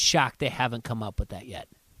that I'm shocked they haven't come up with that yet.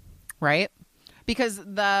 Right? Because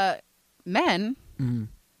the men,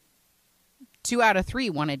 2 out of 3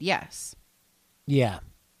 wanted yes. Yeah,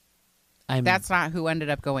 that's not who ended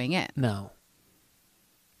up going in. No,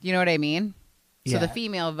 you know what I mean? Yeah. So the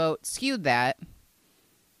female vote skewed that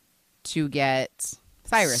to get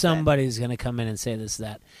Cyrus. Somebody's going to come in and say this,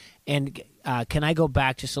 that. And can I go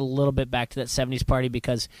back just a little bit back to that 70s party?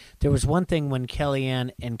 Because there was one thing when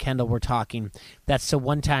Kellyanne and Kendall were talking. That's the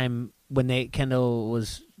one time when Kendall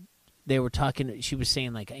was they were talking. She was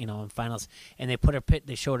saying like, you know, in finals, and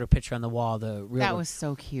they showed her picture on the wall. The real That one. was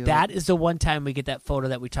so cute. That is the one time we get that photo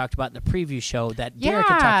that we talked about in the preview show that Derek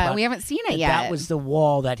had talked about. We haven't seen it yet. That was the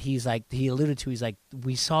wall that he alluded to. He's like,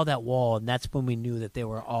 we saw that wall, and that's when we knew that they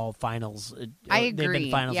were all finals. I agree. They've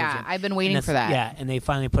been finals. Yeah, again. I've been waiting for that. Yeah, and they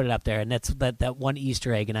finally put it up there, and that's that one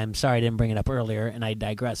Easter egg. And I'm sorry I didn't bring it up earlier, and I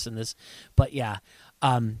digress in this, but yeah,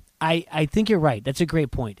 I think you're right. That's a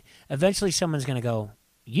great point. Eventually, someone's going to go,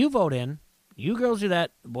 you vote in. You girls do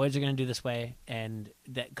that. Boys are going to do this way, and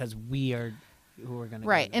that because we are who are going to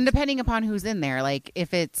right. And depending upon who's in there, like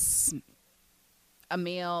if it's a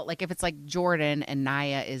male, like if it's like Jordan and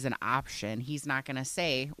Nia is an option, he's not going to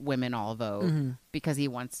say women all vote because he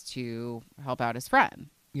wants to help out his friend.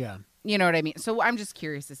 Yeah. You know what I mean? So I'm just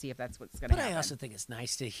curious to see if that's what's going to happen. But I also think it's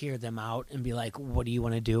nice to hear them out and be like, what do you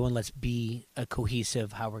want to do? And let's be a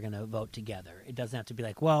cohesive how we're going to vote together. It doesn't have to be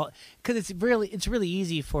like, well, because it's really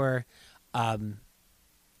easy for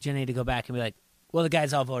Jenny to go back and be like, well, the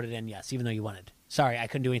guys all voted in yes, even though you wanted. Sorry, I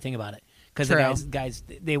couldn't do anything about it. Because the guys,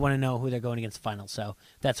 they want to know who they're going against the final. So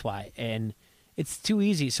that's why. And it's too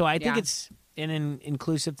easy. So I think it's an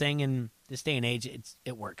inclusive thing in this day and age.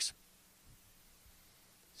 It works.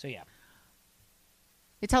 So, yeah.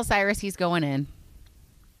 They tell Cyrus he's going in.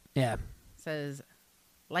 Yeah. Says,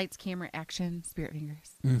 lights, camera, action, spirit fingers.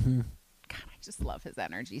 Mm-hmm. God, I just love his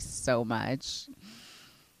energy so much.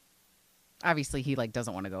 Obviously, he like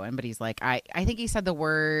doesn't want to go in, but he's like, I think he said the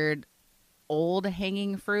word old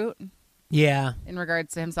hanging fruit. Yeah. In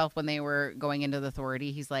regards to himself when they were going into the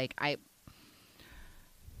authority. He's like,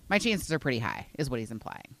 my chances are pretty high, is what he's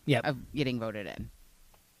implying. Yep. Of getting voted in.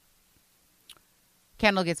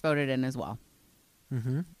 Kendall gets voted in as well.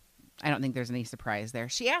 Mm-hmm. I don't think there's any surprise there.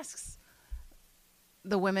 She asks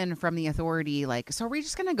the women from the authority, like, so are we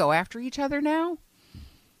just going to go after each other now?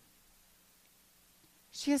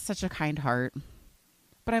 She has such a kind heart.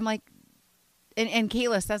 But I'm like, and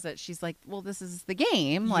Kayla says it. She's like, well, this is the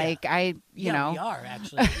game. Yeah. Like, you know. we are,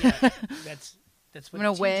 actually. Yeah. That's what I'm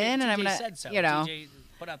going to win, and I'm going to, said so. you know. TJ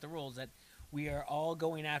put out the rules that we are all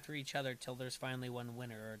going after each other till there's finally one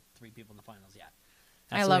winner or three people in the finals. Yeah.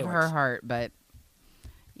 That's I the way love it her works. heart, but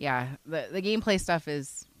yeah, the gameplay stuff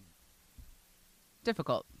is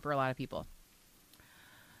difficult for a lot of people.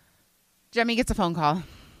 Jemmye gets a phone call.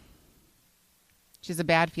 She has a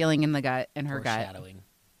bad feeling in her gut. Foreshadowing.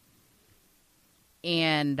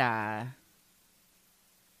 And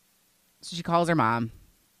so she calls her mom.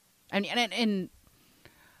 And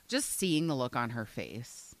just seeing the look on her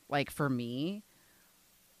face, like for me,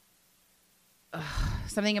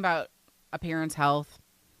 something about a parent's health.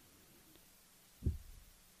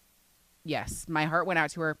 Yes, my heart went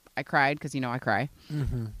out to her. I cried because, I cry.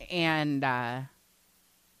 Mm-hmm. And,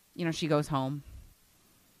 she goes home.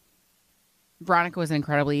 Veronica was an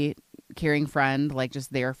incredibly caring friend, like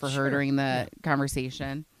just there for her during the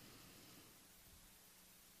conversation.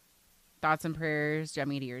 Thoughts and prayers,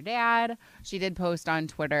 Jemmye, to your dad. She did post on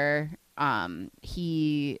Twitter.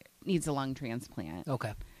 He needs a lung transplant.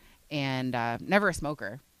 Okay. And never a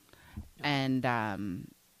smoker. And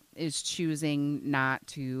is choosing not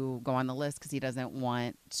to go on the list because he doesn't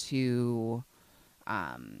want to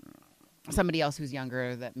somebody else who's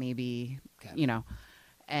younger that maybe,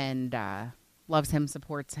 and loves him,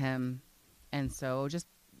 supports him. And so just,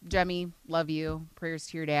 Jemmye, love you. Prayers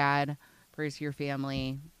to your dad. Prayers to your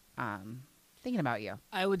family. Thinking about you.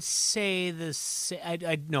 I would say this.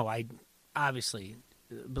 I obviously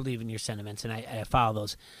believe in your sentiments, and I follow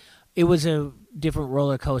those. It was a different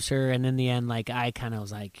roller coaster, and in the end, like I kind of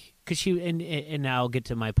was like, because she and I'll get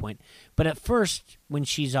to my point. But at first, when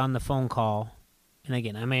she's on the phone call, and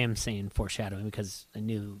again, I am saying foreshadowing because I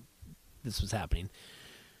knew this was happening.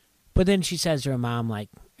 But then she says to her mom, like,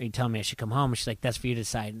 "Are you telling me I should come home?" And she's like, "That's for you to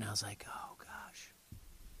decide." And I was like, "Oh gosh,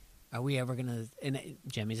 are we ever gonna?" And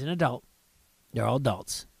Jemmye's an adult; they're all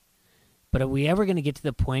adults. But are we ever gonna get to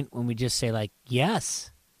the point when we just say like,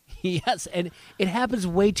 "Yes"? Yes, and it happens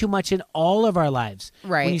way too much in all of our lives.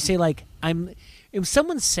 Right. When you say like, if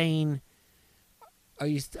someone's saying,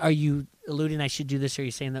 are you alluding I should do this, or are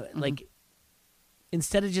you saying that like,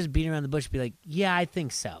 instead of just beating around the bush, be like, yeah, I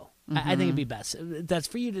think so. I think it'd be best. That's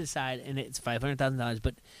for you to decide, and it's $500,000.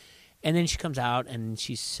 But and then she comes out and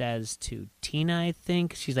she says to Tina, I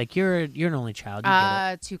think she's like, you're an only child. You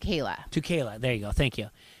get it. To Kayla. To Kayla. There you go. Thank you.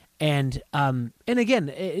 And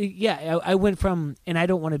again, I went from, and I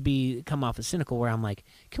don't want to come off as cynical, where I'm like,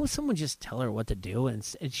 can someone just tell her what to do? And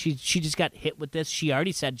she just got hit with this. She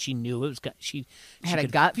already said she knew it was. She had a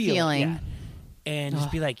gut feeling, yeah. And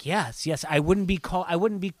just be like, yes. I wouldn't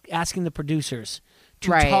be asking the producers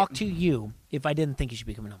to Right. talk to you if I didn't think you should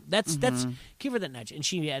be coming home. That's give her that nudge, and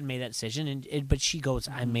she had made that decision. But she goes,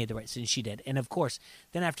 I made the right decision. She did, and of course,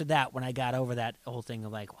 then after that, when I got over that whole thing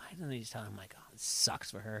of like, why didn't they just tell him? I'm like, oh, it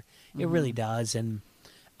sucks for her. It really does, and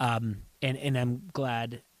I'm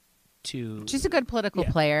glad to. She's a good political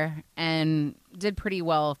Yeah. player and did pretty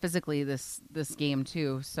well physically this game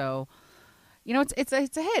too. So, it's a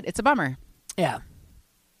hit. It's a bummer. Yeah.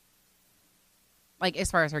 Like,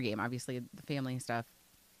 as far as her game, obviously the family stuff.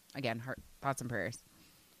 Again, heart, thoughts and prayers.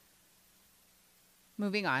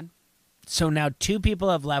 Moving on. So now 2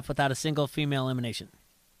 people have left without a single female elimination.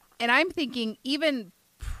 And I'm thinking, even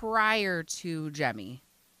prior to Jemmy,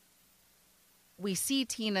 we see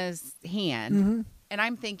Tina's hand, and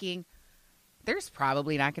I'm thinking, there's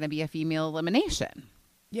probably not going to be a female elimination.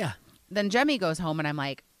 Yeah. Then Jemmy goes home, and I'm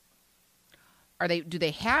like, do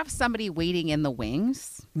they have somebody waiting in the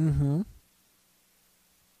wings? Mm-hmm.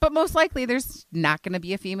 But most likely, there's not going to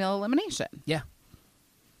be a female elimination. Yeah.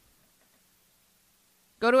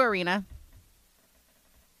 Go to arena.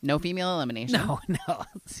 No female elimination. No.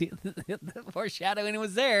 See, the foreshadowing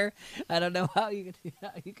was there. I don't know how you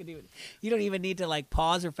could even. You don't even need to like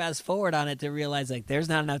pause or fast forward on it to realize like there's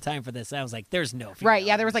not enough time for this. I was like, there's no female Right?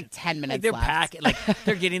 Yeah, there was like 10 minutes. like they're left. packing, like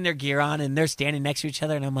they're getting their gear on and they're standing next to each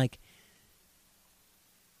other, and I'm like,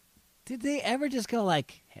 did they ever just go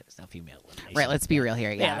like, hey, there's no female elimination? Right. Let's be real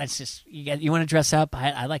here. Yeah, Yeah. let's just you want to dress up?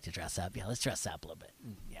 I like to dress up. Yeah, let's dress up a little bit.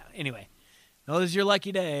 Yeah. Anyway, no, this is your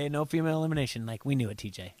lucky day. No female elimination. Like we knew it,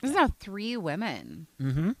 TJ. There's now 3 women.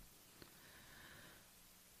 Mm-hmm.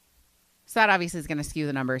 So that obviously is going to skew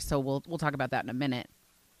the numbers. So we'll talk about that in a minute.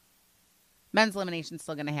 Men's elimination is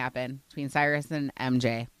still going to happen between Cyrus and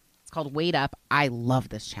MJ. It's called Wait Up. I love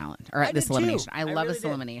this challenge or I this did too. elimination. I love really this did.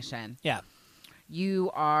 elimination. Yeah.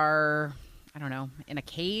 You are, I don't know, in a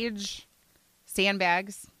cage,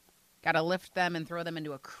 sandbags. Got to lift them and throw them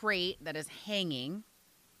into a crate that is hanging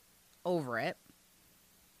over it.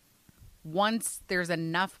 Once there's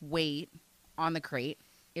enough weight on the crate,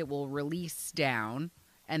 it will release down,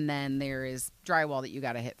 and then there is drywall that you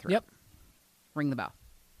got to hit through. Yep. Ring the bell.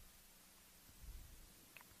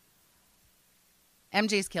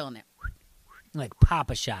 MJ's killing it. Like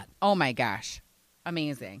pop a shot. Oh my gosh.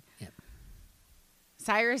 Amazing. Yep.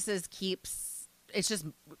 Cyrus's keeps, it's just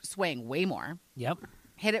swaying way more. Yep.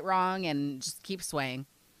 Hit it wrong and just keep swaying.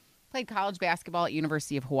 Played college basketball at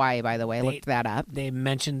University of Hawaii, by the way. Looked that up. They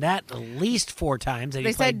mentioned that at least 4 times. That They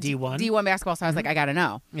he played said D1. D1 basketball, so I was like, I got to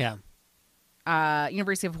know. Yeah.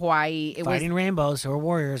 University of Hawaii. It Fighting Rainbows or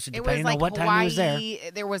Warriors, it depending was like on what Hawaii, time he was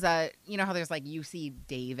there. There was a, how there's like UC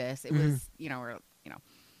Davis. It was, or,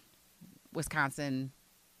 Wisconsin,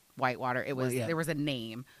 Whitewater. It was, there was a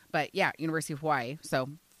name. But yeah, University of Hawaii. So,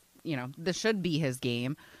 this should be his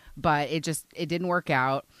game. But it didn't work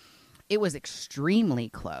out. It was extremely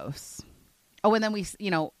close. Oh, and then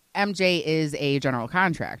MJ is a general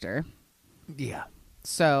contractor. Yeah.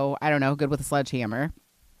 So, I don't know, good with a sledgehammer.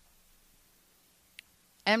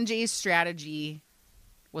 MJ's strategy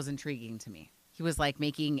was intriguing to me. He was like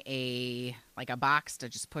making a box to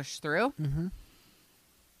just push through. Mm-hmm.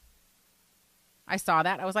 I saw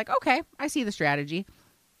that. I was like, okay, I see the strategy.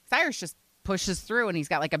 Cyrus just pushes through and he's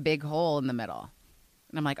got like a big hole in the middle.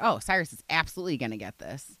 And I'm like, oh, Cyrus is absolutely going to get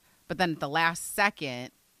this. But then at the last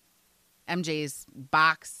second, MJ's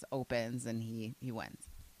box opens and he wins.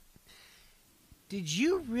 Did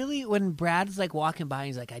you really, when Brad's like walking by,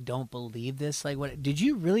 he's like, I don't believe this. Like, what? Did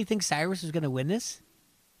you really think Cyrus was going to win this?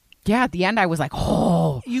 Yeah, at the end, I was like,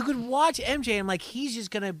 oh. You could watch MJ and like, he's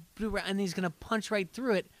just going to, and he's going to punch right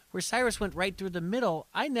through it. Where Cyrus went right through the middle.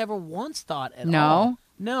 I never once thought at all.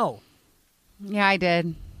 No. Yeah, I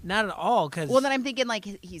did. Not at all. Cause Well, then I'm thinking like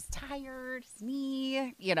he's tired, his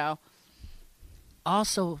knee,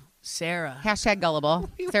 Also, Sarah. Hashtag gullible.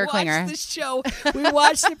 Sarah watched Klinger. the show. We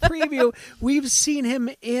watched the preview. We've seen him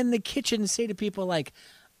in the kitchen say to people like,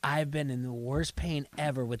 I've been in the worst pain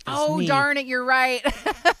ever with this knee. Darn it, you're right.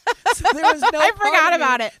 So there was no I forgot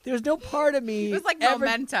about it. There was no part of me. It was like ever,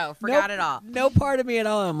 Memento. Forgot it all. No part of me at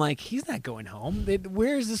all. I'm like, he's not going home.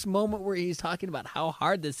 Where is this moment where he's talking about how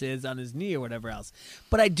hard this is on his knee or whatever else?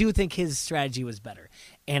 But I do think his strategy was better.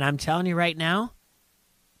 And I'm telling you right now,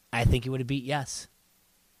 I think he would have beat Yes.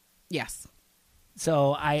 Yes.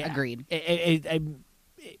 So I agreed.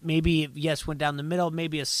 Maybe if Yes went down the middle,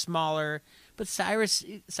 maybe a smaller. But Cyrus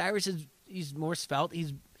he's more svelte.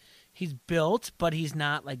 He's built, but he's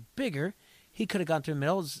not like bigger. He could have gone through the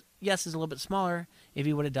middle. Yes is a little bit smaller if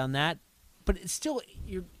he would have done that. But it's still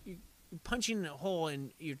you're punching a hole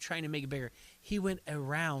and you're trying to make it bigger. He went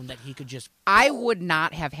around that he could just. I would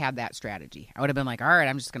not have had that strategy. I would have been like, all right,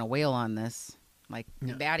 I'm just going to wail on this, like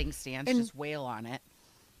batting stance, and just wail on it.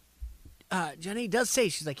 Jenny does say,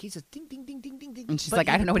 she's like, he's a ding, ding, ding, ding, ding, ding. And she's But like,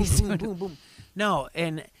 I don't know what he's boom, doing. boom, boom. No,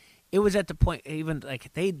 and it was at the point, even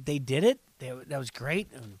like they did it. That was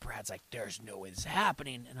great. And Brad's like, there's no way this is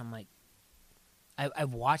happening. And I'm like,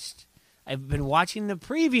 I've been watching the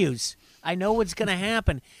previews. I know what's going to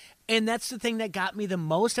happen. And that's the thing that got me the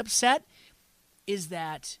most upset is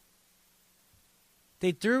that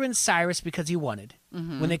they threw in Cyrus because he wanted.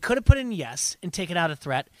 When they could have put in Yes and taken out a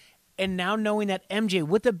threat. And now knowing that MJ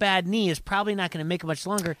with a bad knee is probably not going to make it much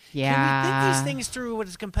longer. Yeah. Can we think these things through with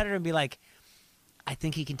his competitor and be like, I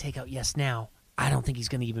think he can take out Yes now. I don't think he's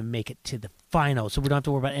going to even make it to the final, so we don't have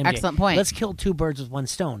to worry about MJ. Excellent point. Let's kill two birds with one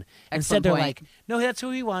stone. Excellent Instead, they're point. like, no, that's who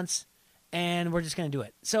he wants, and we're just going to do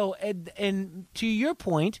it. So, and to your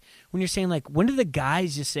point, when you're saying, like, when do the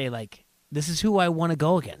guys just say, like, this is who I want to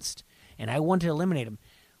go against, and I want to eliminate him?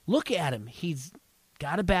 Look at him. He's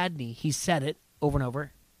got a bad knee. He said it over and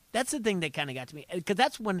over. That's the thing that kind of got to me. Because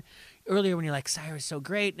that's when, earlier when you're like, Cyrus is so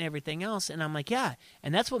great and everything else, and I'm like, yeah.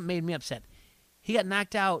 And that's what made me upset. He got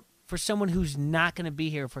knocked out for someone who's not going to be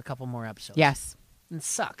here for a couple more episodes. Yes. It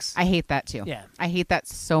sucks. I hate that too. Yeah. I hate that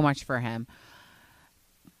so much for him.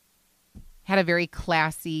 Had a very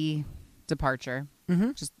classy departure.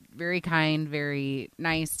 Just very kind, very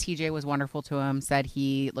nice. TJ was wonderful to him. Said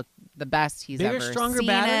he looked the best he's Bigger, ever stronger, seen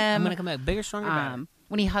badder. I'm him. going to come back. Bigger, stronger, badder.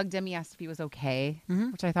 When he hugged him, he asked if he was okay,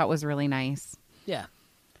 which I thought was really nice. Yeah.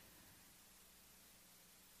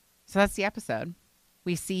 So that's the episode.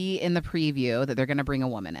 We see in the preview that they're going to bring a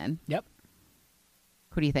woman in. Yep.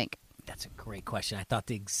 Who do you think? That's a great question. I thought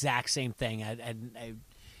the exact same thing.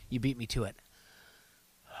 You beat me to it.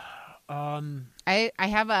 I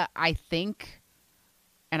have a I think,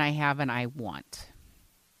 and I have an I want.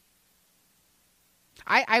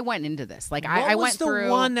 I went into this like I went through. What was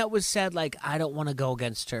the one that was said like I don't want to go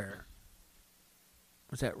against her?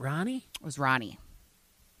 Was that Ronnie? It was Ronnie.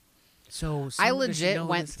 So I legit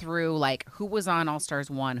went through like who was on All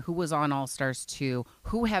Stars 1, who was on All Stars 2,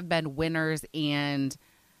 who have been winners and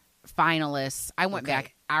finalists. I went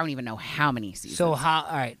back. I don't even know how many seasons. So how?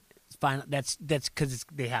 All right, final. That's because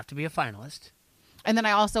they have to be a finalist. And then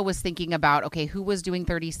I also was thinking about, okay, who was doing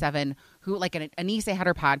 37? Who, like, Anissa had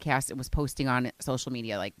her podcast and was posting on social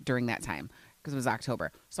media, like, during that time, because it was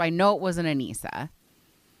October. So I know it wasn't Anissa.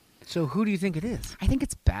 So who do you think it is? I think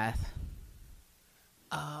it's Beth.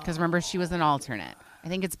 Because remember, she was an alternate. I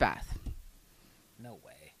think it's Beth. No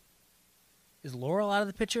way. Is Laurel out of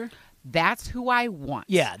the picture? That's who I want.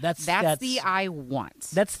 Yeah, that's the I want.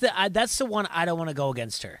 That's the one I don't want to go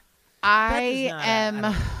against her. I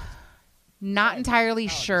am not entirely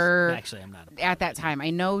sure. Actually, I'm not. At that time, I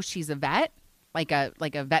know she's a vet, like a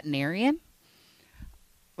veterinarian,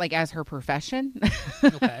 like as her profession.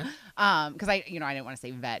 Okay. Because I didn't want to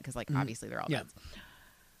say vet because like obviously they're all vets.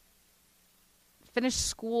 Finished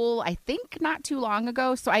school, I think, not too long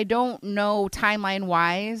ago, so I don't know timeline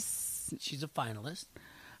wise. She's a finalist.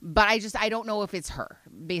 But I don't know if it's her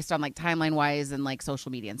based on like timeline wise and like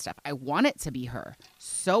social media and stuff. I want it to be her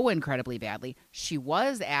so incredibly badly. She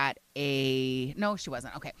was at no, she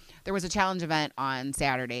wasn't. Okay. There was a challenge event on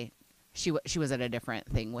Saturday. She was at a different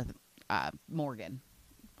thing with Morgan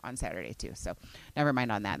on Saturday too. So never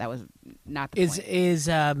mind on that. That was not the point.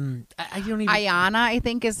 I don't even. Ayana, I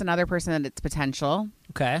think, is another person that it's potential.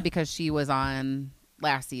 Okay. Because she was on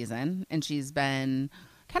last season and she's been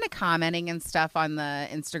kind of commenting and stuff on the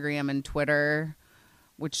Instagram and Twitter,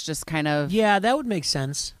 which just kind of... Yeah, that would make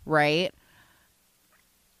sense. Right?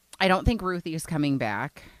 I don't think Ruthie is coming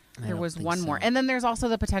back. There was one more. And then there's also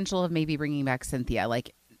the potential of maybe bringing back Cynthia.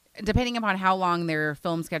 Like, depending upon how long their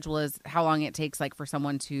film schedule is, how long it takes like for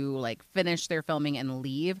someone to like finish their filming and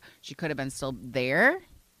leave, she could have been still there.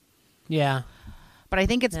 Yeah. But I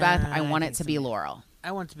think it's Beth. I want it to be Laurel.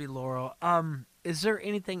 I want it to be Laurel. Is there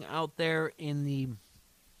anything out there in the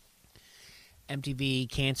MTV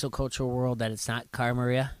cancel culture world that it's not Cara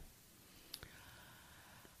Maria?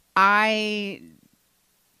 I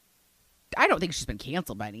don't think she's been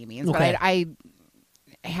canceled by any means, okay. But I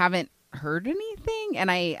haven't heard anything, and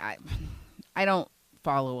I don't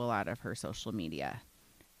follow a lot of her social media,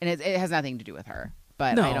 and it has nothing to do with her.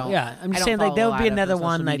 But no, I don't. Yeah, I'm just saying like there would be another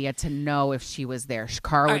one media like, to know if she was there.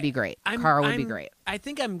 Cara would be great. Cara would be great. I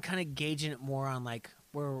think I'm kind of gauging it more on like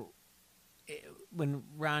when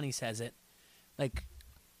Ronnie says it, like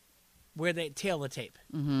where they tail the tape.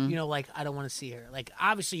 Mm-hmm. You know, like I don't want to see her. Like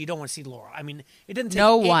obviously you don't want to see Laurel. I mean, it doesn't take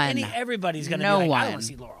no one. Everybody's gonna be like, I don't want to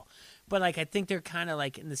see Laurel. But like I think they're kind of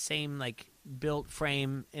like in the same like built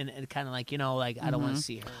frame and kind of like like I don't want to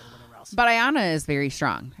see her or whatever else. But Ayana is very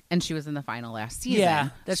strong, and she was in the final last season. Yeah,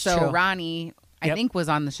 that's so true. Ronnie, I think, was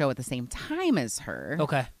on the show at the same time as her.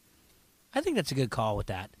 Okay, I think that's a good call with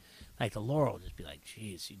that. Like the Laurel would just be like,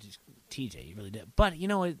 "Geez, TJ, you really did." But you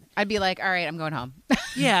know what? I'd be like, all right, I'm going home.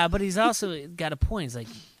 Yeah, but he's also got a point. He's like,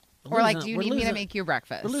 or like, do you need me to make you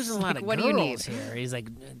breakfast? We're losing a lot of what girls do you need? here. He's like,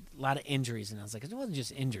 a lot of injuries, and I was like, it wasn't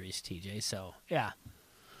just injuries, TJ. So yeah,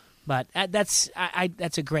 but that's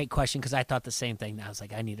a great question because I thought the same thing. I was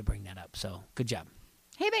like, I need to bring that up. So good job.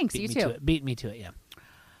 Hey, thanks. Beat you me too. to it. Beat me to it. Yeah.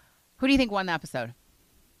 Who do you think won the episode?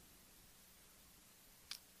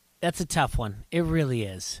 That's a tough one. It really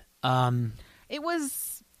is. It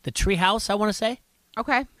was the treehouse, I want to say.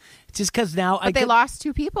 okay. Just because now They lost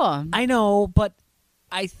 2 people. I know, but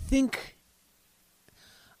I think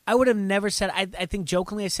I would have never said. I think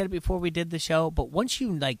jokingly I said it before we did the show, but once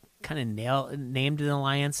you like kind of named an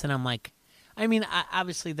alliance, and I'm like, I mean,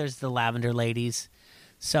 obviously there's the Lavender Ladies,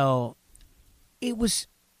 so it's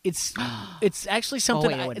actually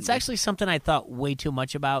something. It's actually something I thought way too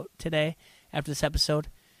much about today after this episode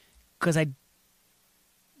because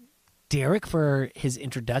Derek for his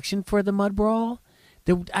introduction for the Mud Brawl.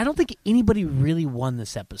 I don't think anybody really won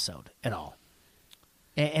this episode at all.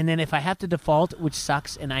 And then if I have to default, which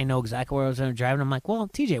sucks, and I know exactly where I was going to drive, and I'm like, well,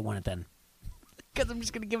 TJ won it then. Because I'm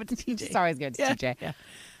just going to give it to TJ. It's always good to TJ. Yeah.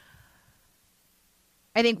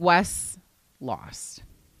 I think Wes lost.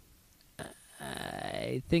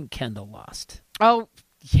 I think Kendall lost. Oh,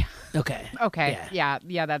 yeah. Okay. Okay.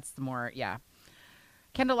 Yeah, that's the more, yeah.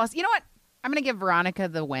 Kendall lost. You know what? I'm going to give Veronica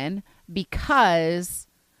the win because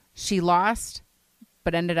she lost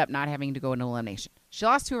but ended up not having to go into elimination. She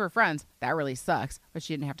lost 2 of her friends. That really sucks, but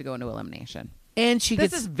she didn't have to go into elimination. And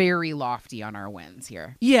this is very lofty on our wins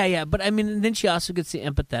here. Yeah, but I mean, then she also gets the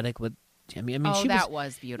empathetic with Jimmy. I mean, that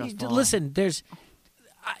was beautiful. Listen, there's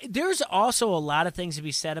also a lot of things to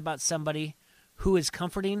be said about somebody who is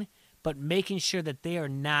comforting, but making sure that they are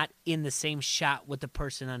not in the same shot with the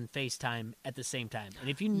person on FaceTime at the same time. And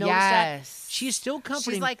if you notice that, she's still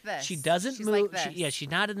comforting. She's like this. She doesn't she's move. Like this. She's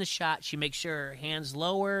not in the shot. She makes sure her hand's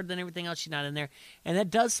lower than everything else. She's not in there. And that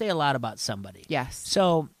does say a lot about somebody. Yes.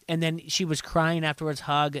 So, and then she was crying afterwards,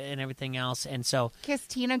 hug and everything else. And so. Kiss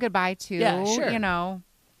Tina goodbye, too. Yeah, sure. You know.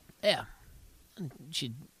 Yeah.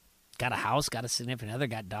 She got a house, got a significant other,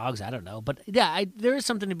 got dogs. I don't know, but yeah, there is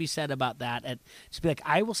something to be said about that. Just be like,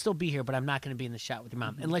 I will still be here, but I'm not going to be in the shot with your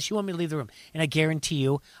mom unless you want me to leave the room. And I guarantee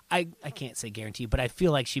you, I can't say guarantee, but I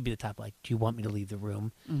feel like she'd be the top. Like, do you want me to leave the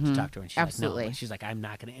room to talk to her? And she's Absolutely. like, no. She's like, I'm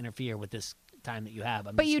not going to interfere with this time that you have.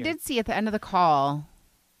 But you did see at the end of the call,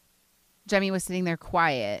 Jemmy was sitting there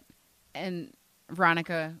quiet, and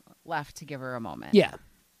Veronica left to give her a moment. Yeah.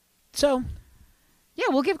 So. Yeah,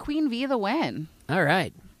 we'll give Queen V the win. All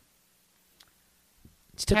right.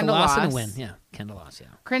 She took Kendall a loss lost. and a win. Yeah, Kendall lost, yeah.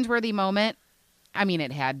 Cringeworthy moment. I mean,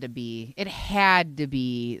 it had to be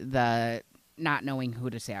the not knowing who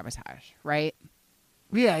to sabotage, right?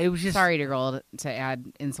 Yeah, it was just... Sorry to add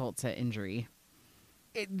insult to injury.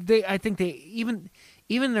 I think they even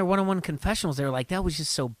their one-on-one confessionals, they were like, that was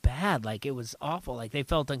just so bad. Like, it was awful. Like, they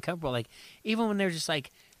felt uncomfortable. Like, even when they're just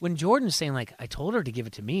like, when Jordan's saying, like, I told her to give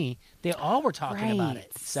it to me, they all were talking about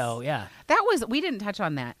it. So, yeah. We didn't touch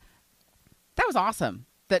on that. That was awesome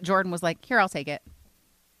that Jordan was like, here, I'll take it.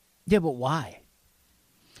 Yeah, but why?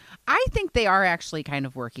 I think they are actually kind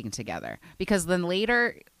of working together because then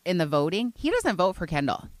later in the voting, he doesn't vote for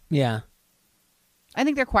Kendall. Yeah. I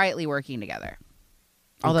think they're quietly working together.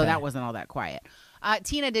 Although that wasn't all that quiet.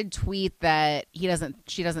 Tina did tweet that she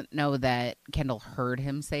doesn't know that Kendall heard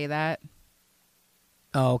him say that.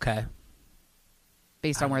 Oh, okay.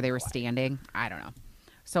 Based on where they were standing. I don't know.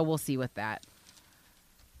 So we'll see with that.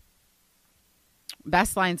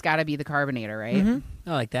 Best line's got to be the Carbonator, right? Mm-hmm.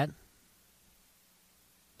 I like that.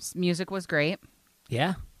 Music was great.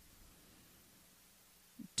 Yeah.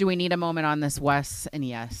 Do we need a moment on this Wes and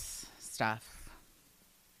Yes stuff?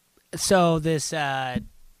 So this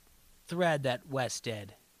thread that Wes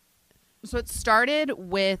did. So it started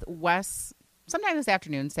with Wes sometime this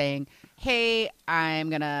afternoon saying, hey, I'm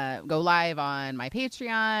going to go live on my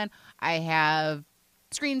Patreon. I have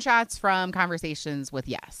screenshots from conversations with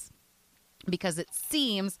Yes. Because it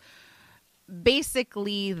seems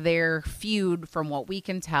basically their feud, from what we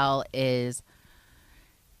can tell, is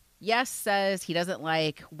Yes says he doesn't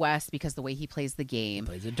like Wes because the way he plays the game. He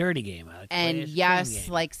plays a dirty game. And Yes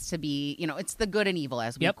likes to be, it's the good and evil,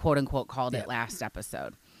 as we quote unquote called it last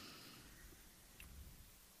episode.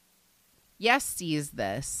 Yes sees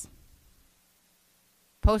this,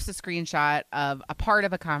 posts a screenshot of a part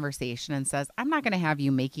of a conversation and says, I'm not going to have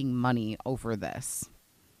you making money over this.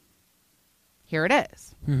 Here it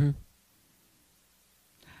is. Mm-hmm.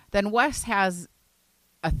 Then Wes has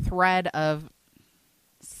a thread of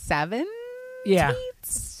 7 tweets?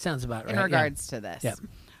 Sounds about right. In regards to this. Yep.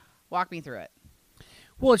 Walk me through it.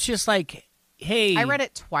 Well, it's just like, hey, I read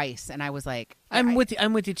it twice, and I was like, I'm with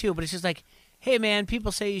you too. But it's just like, hey, man,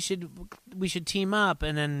 people say we should team up,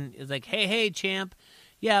 and then it's like, hey, champ,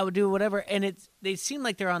 yeah, we'll do whatever, and they seem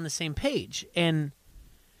like they're on the same page,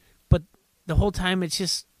 but the whole time it's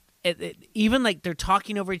just. Even like they're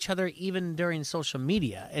talking over each other, even during social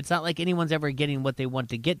media. It's not like anyone's ever getting what they want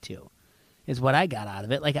to get to, is what I got out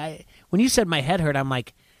of it. Like when you said my head hurt, I'm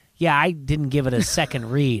like, yeah, I didn't give it a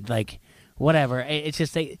second read. Like, whatever. It's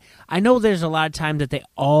just I know there's a lot of time that they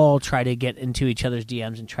all try to get into each other's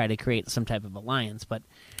DMs and try to create some type of alliance, but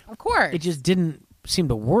of course, it just didn't seem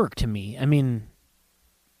to work to me. I mean,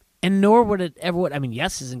 and nor would it ever would. I mean,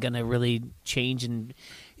 Yes isn't going to really change, and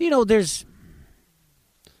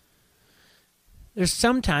there's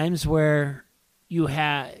some times where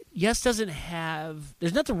Yes doesn't have.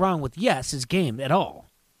 There's nothing wrong with Yes's game at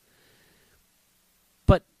all.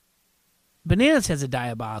 But Bananas has a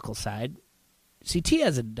diabolical side. CT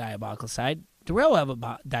has a diabolical side. Darrell have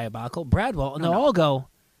a diabolical. Bradwell, and they'll all go.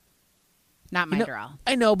 Not my Darrell.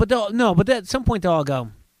 I know, but but at some point they'll all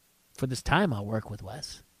go. For this time, I'll work with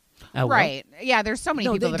Wes. Right. Yeah, there's so many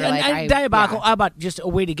people that are like... diabolical. How about just a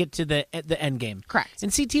way to get to the end game? Correct.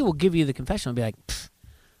 And CT will give you the confessional and be like,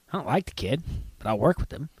 I don't like the kid, but I'll work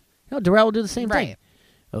with him. Darrell will do the same thing.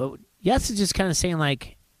 Yes is just kind of saying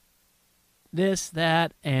like this,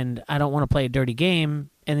 that, and I don't want to play a dirty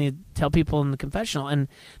game, and they tell people in the confessional. And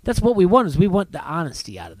that's what we want, is we want the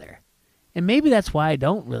honesty out of there. And maybe that's why I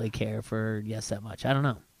don't really care for Yes that much. I don't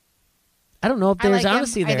know. I don't know if there's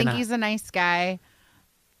honesty there or not. I think he's a nice guy.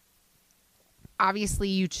 Obviously,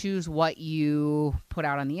 you choose what you put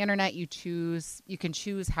out on the internet. You can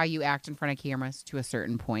choose how you act in front of cameras to a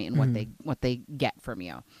certain point and what they get from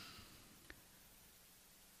you.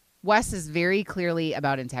 Wes is very clearly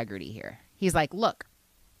about integrity here. He's like, look,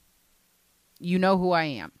 you know who I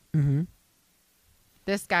am. Mm-hmm.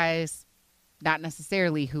 This guy's not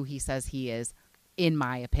necessarily who he says he is, in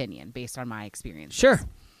my opinion, based on my experience. Sure.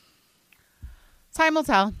 Time will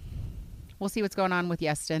tell. We'll see what's going on with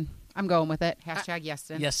Yeston. I'm going with it. Hashtag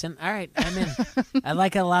Yeston. Yeston. All right. I'm in. I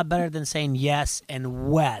like it a lot better than saying Yes and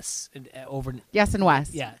Wes over. Yes and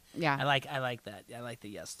Wes. Yeah. Yeah. I like that. I like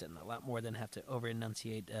the Yeston a lot more than have to over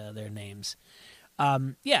enunciate their names.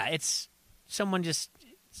 Yeah, it's someone just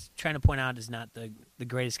trying to point out is not the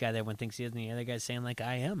greatest guy that everyone thinks he is, and the other guy's saying like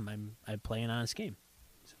I am. I play an honest game.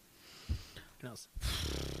 So, what else?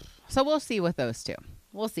 So we'll see with those two.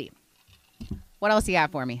 We'll see. What else you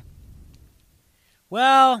got for me?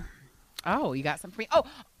 Well. Oh, you got some free.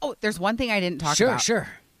 Oh, there's one thing I didn't talk about. Sure.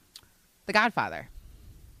 The Godfather.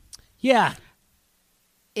 Yeah.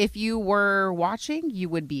 If you were watching, you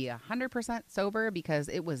would be 100% sober because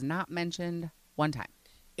it was not mentioned one time.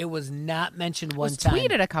 It was not mentioned one time. It was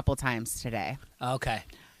time. tweeted a couple times today. Okay.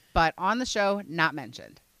 But on the show, not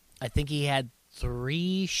mentioned. I think he had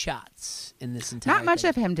 3 shots in this entire Not much thing.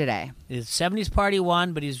 of him today. His 70s party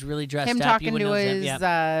won, but he's really dressed him up. Talking to his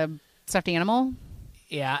stuffed animal.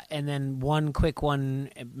 Yeah, and then one quick one,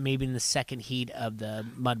 maybe in the second heat of the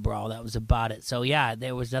mud brawl. That was about it. So, yeah,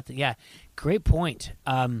 there was nothing. Yeah, great point.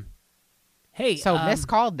 Hey. So,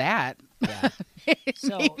 miscalled that. Yeah.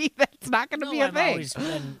 So, maybe that's not going to be a I've thing. Always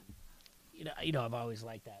been, I've always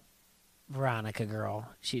liked that Veronica girl.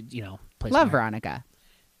 She, plays Love her. Veronica.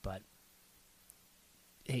 But,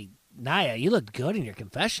 hey, Naya, you looked good in your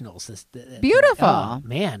confessionals. Beautiful. Oh,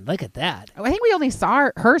 man, look at that. I think we only saw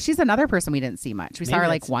her. She's another person we didn't see much. We saw her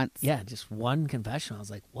like once. Yeah, just one confessional. I was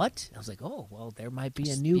like, what? I was like, oh, well, there might be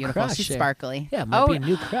a new beautiful. crush. She's there. sparkly. Yeah, might be a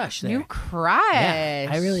new crush there. New crush.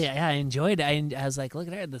 Yeah, I enjoyed it. I was like, look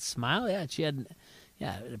at her, the smile. Yeah, she had,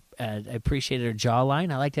 I appreciated her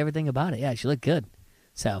jawline. I liked everything about it. Yeah, she looked good.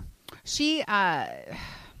 So. She, like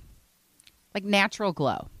natural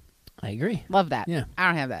glow. I agree. Love that. Yeah. I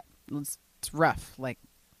don't have that. It's rough, like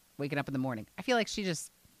waking up in the morning. I feel like that's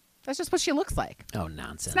just what she looks like. Oh,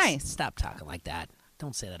 nonsense. It's nice. Stop talking like that.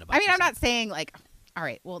 Don't say that about yourself. I'm not saying like, all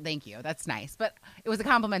right, well, thank you. That's nice. But it was a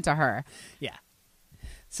compliment to her. Yeah.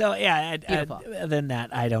 So, yeah, other than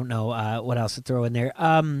that, I don't know what else to throw in there.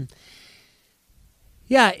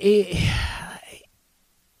 Yeah,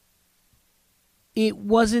 it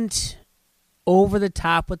wasn't over the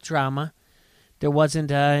top with drama. There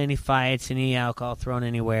wasn't any fights, any alcohol thrown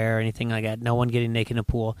anywhere, or anything like that. No one getting naked in a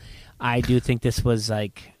pool. I do think this was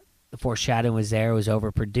like the foreshadowing was there. It was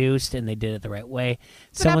overproduced, and they did it the right way.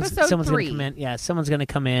 Someone's going to come in. Yeah, someone's going to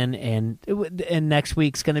come in, and next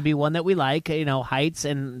week's going to be one that we like. Heights,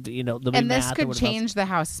 and and this could change the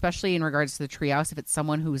house, especially in regards to the treehouse. If it's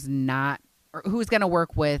someone who's not, or who's going to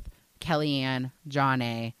work with Kellyanne, John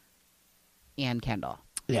A., and Kendall,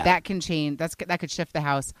 that can change. That could shift the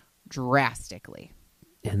house drastically.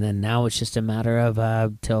 And then now it's just a matter of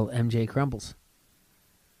till MJ crumbles.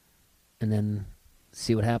 And then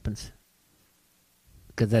see what happens.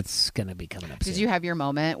 Because that's going to be coming up Did soon. you have your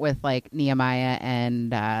moment with like Nehemiah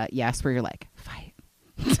and Yes, where you're like, fight?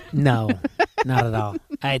 No, not at all.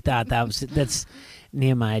 I thought that's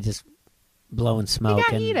Nehemiah just blowing smoke. He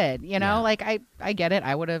got and, heated, you know? yeah. Like, I get it.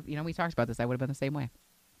 I would have, we talked about this. I would have been the same way.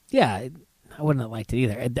 Yeah, I wouldn't have liked it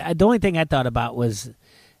either. The only thing I thought about was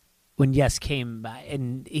when Yes came by,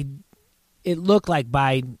 and it looked like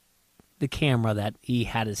by the camera that he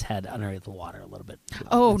had his head under the water a little bit.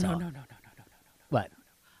 Oh, That's no, all. no. What?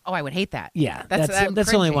 Oh, I would hate that. Yeah, I'm that's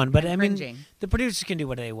the only cringing. one. But I'm I mean, cringing. the producers can do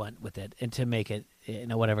what they want with it, and to make it,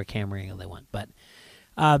 whatever camera angle they want. But,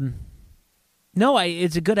 no,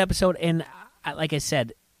 it's a good episode, and like I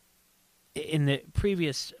said in the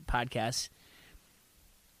previous podcast,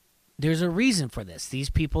 there's a reason for this. These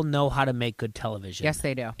people know how to make good television. Yes,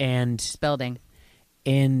 they do. And Building.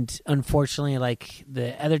 unfortunately, like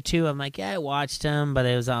the other two, I'm like, yeah, I watched them, but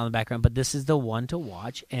it was on the background. But this is the one to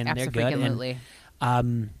watch, and they're good. Absolutely.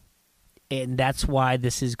 And that's why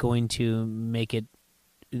this is going to make it.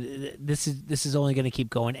 This is only going to keep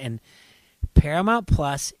going, and Paramount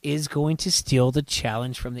Plus is going to steal the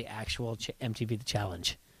challenge from the actual MTV The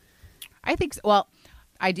Challenge. I think so. Well,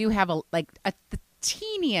 I do have the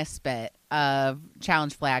teeniest bit of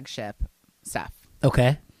challenge flagship stuff.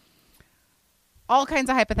 Okay. All kinds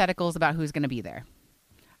of hypotheticals about who's going to be there.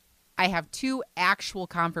 I have 2 actual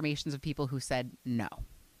confirmations of people who said no.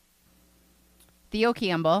 Theo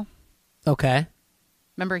Campbell. Okay.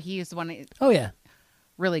 Remember, he is one Oh yeah.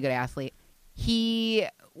 really good athlete. He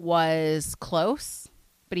was close,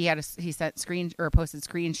 but he sent posted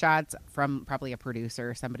screenshots from probably a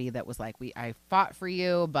producer or somebody that was like, I fought for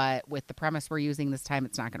you, but with the premise we're using this time,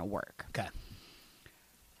 it's not going to work. Okay.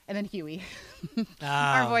 And then Huey,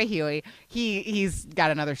 our boy Huey, he's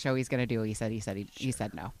got another show he's going to do. He said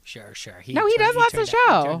no. Sure. He does lots of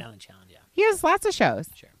show. He turned down the challenge, yeah. He has lots of shows.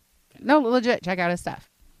 Sure. Okay. No, legit, check out his stuff.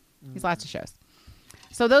 He's lots of shows.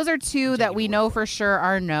 So those are 2 that we know for sure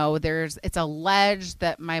are no. It's alleged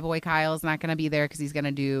that my boy Kyle's not going to be there because he's going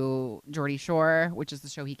to do Geordie Shore, which is the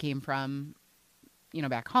show he came from,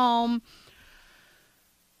 back home.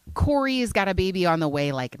 Corey's got a baby on the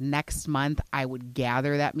way like next month. I would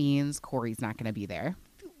gather that means Corey's not going to be there.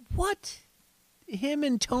 What? Him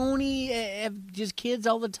and Tony have just kids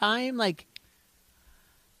all the time? Like,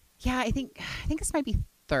 yeah, I think this might be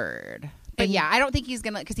 3rd. But yeah, I don't think he's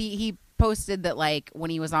going to, because he posted that like when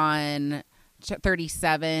he was on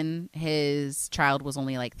 37, his child was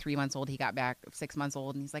only like 3 months old. He got back 6 months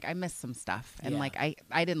old, and he's like, I missed some stuff. And like, I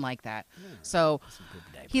didn't like that. Yeah, so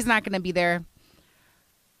he's not going to be there.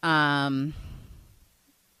 All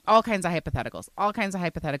kinds of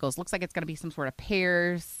hypotheticals. Looks like it's going to be some sort of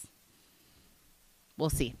pairs. We'll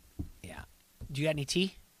see. Yeah. Do you got any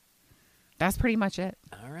tea? That's pretty much it.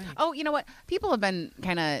 All right. Oh, you know what? People have been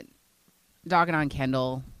kind of dogging on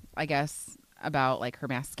Kendall, I guess, about like her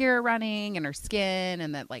mascara running and her skin,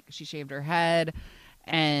 and that like she shaved her head.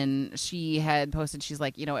 And she had posted, she's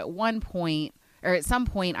like, at some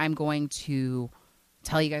point, I'm going to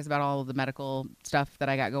tell you guys about all of the medical stuff that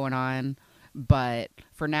I got going on. But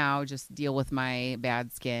for now, just deal with my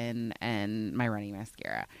bad skin and my running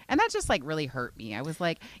mascara. And that just like really hurt me. I was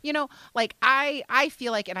like, like I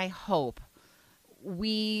feel like, and I hope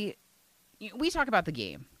we talk about the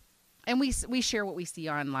game and we share what we see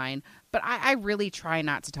online, but I really try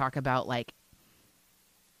not to talk about like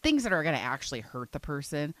things that are going to actually hurt the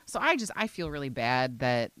person. So I feel really bad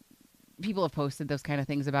that people have posted those kind of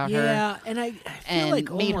things about her. Yeah, and I feel and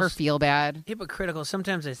like made her feel bad. Hypocritical.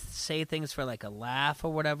 Sometimes I say things for like a laugh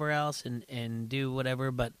or whatever else and do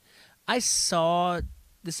whatever, but I saw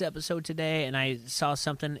this episode today and I saw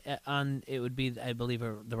something on, it would be, I believe,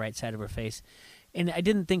 the right side of her face. And I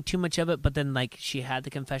didn't think too much of it, but then like she had the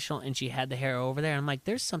confessional and she had the hair over there. And I'm like,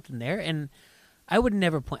 there's something there. And I would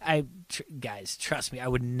never point. Guys, trust me, I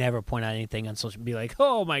would never point out anything on social and be like,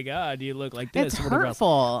 "Oh my God, you look like this." It's or whatever else.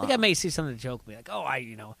 hurtful. Like I may see something to joke, be like, "Oh,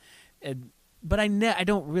 but I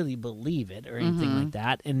don't really believe it or anything like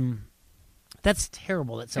that." And that's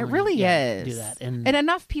terrible. That someone it really is do that, and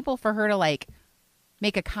enough people for her to like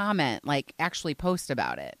make a comment, like actually post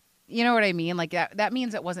about it. You know what I mean? Like that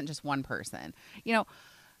means it wasn't just one person.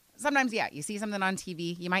 Sometimes you see something on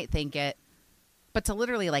TV, you might think it. But to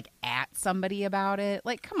literally like at somebody about it,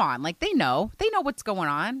 like, come on, like they know what's going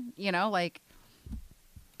on, like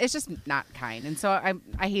it's just not kind. And so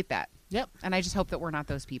I hate that. Yep. And I just hope that we're not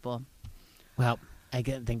those people. Well, I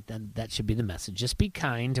think that should be the message. Just be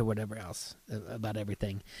kind or whatever else about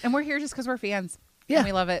everything. And we're here just because we're fans. Yeah. And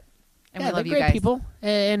we love it. And we love you great guys. people.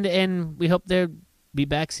 And we hope they're be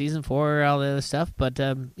back season 4, all the other stuff. But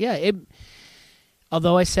yeah,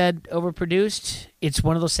 although I said overproduced, it's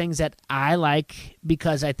one of those things that I like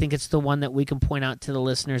because I think it's the one that we can point out to the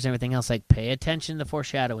listeners and everything else. Like, pay attention to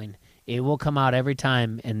foreshadowing. It will come out every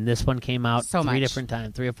time, and this one came out 3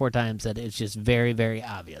 or 4 times that it's just very, very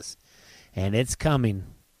obvious. And it's coming.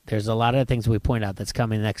 There's a lot of things we point out that's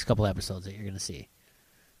coming in the next couple episodes that you're going to see.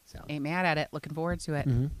 So ain't mad at it. Looking forward to it.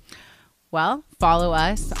 Mm-hmm. Well, follow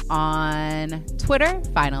us on Twitter,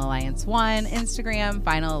 Final Alliance 1, Instagram,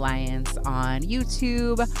 Final Alliance on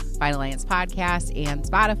YouTube, Final Alliance Podcast, and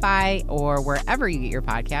Spotify, or wherever you get your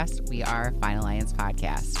podcast. We are Final Alliance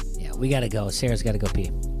Podcast. Yeah, we got to go. Sarah's got to go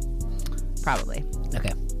pee. Probably.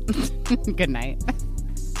 Okay. Good night.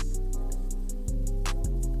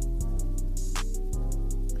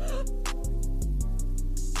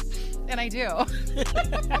 And I do.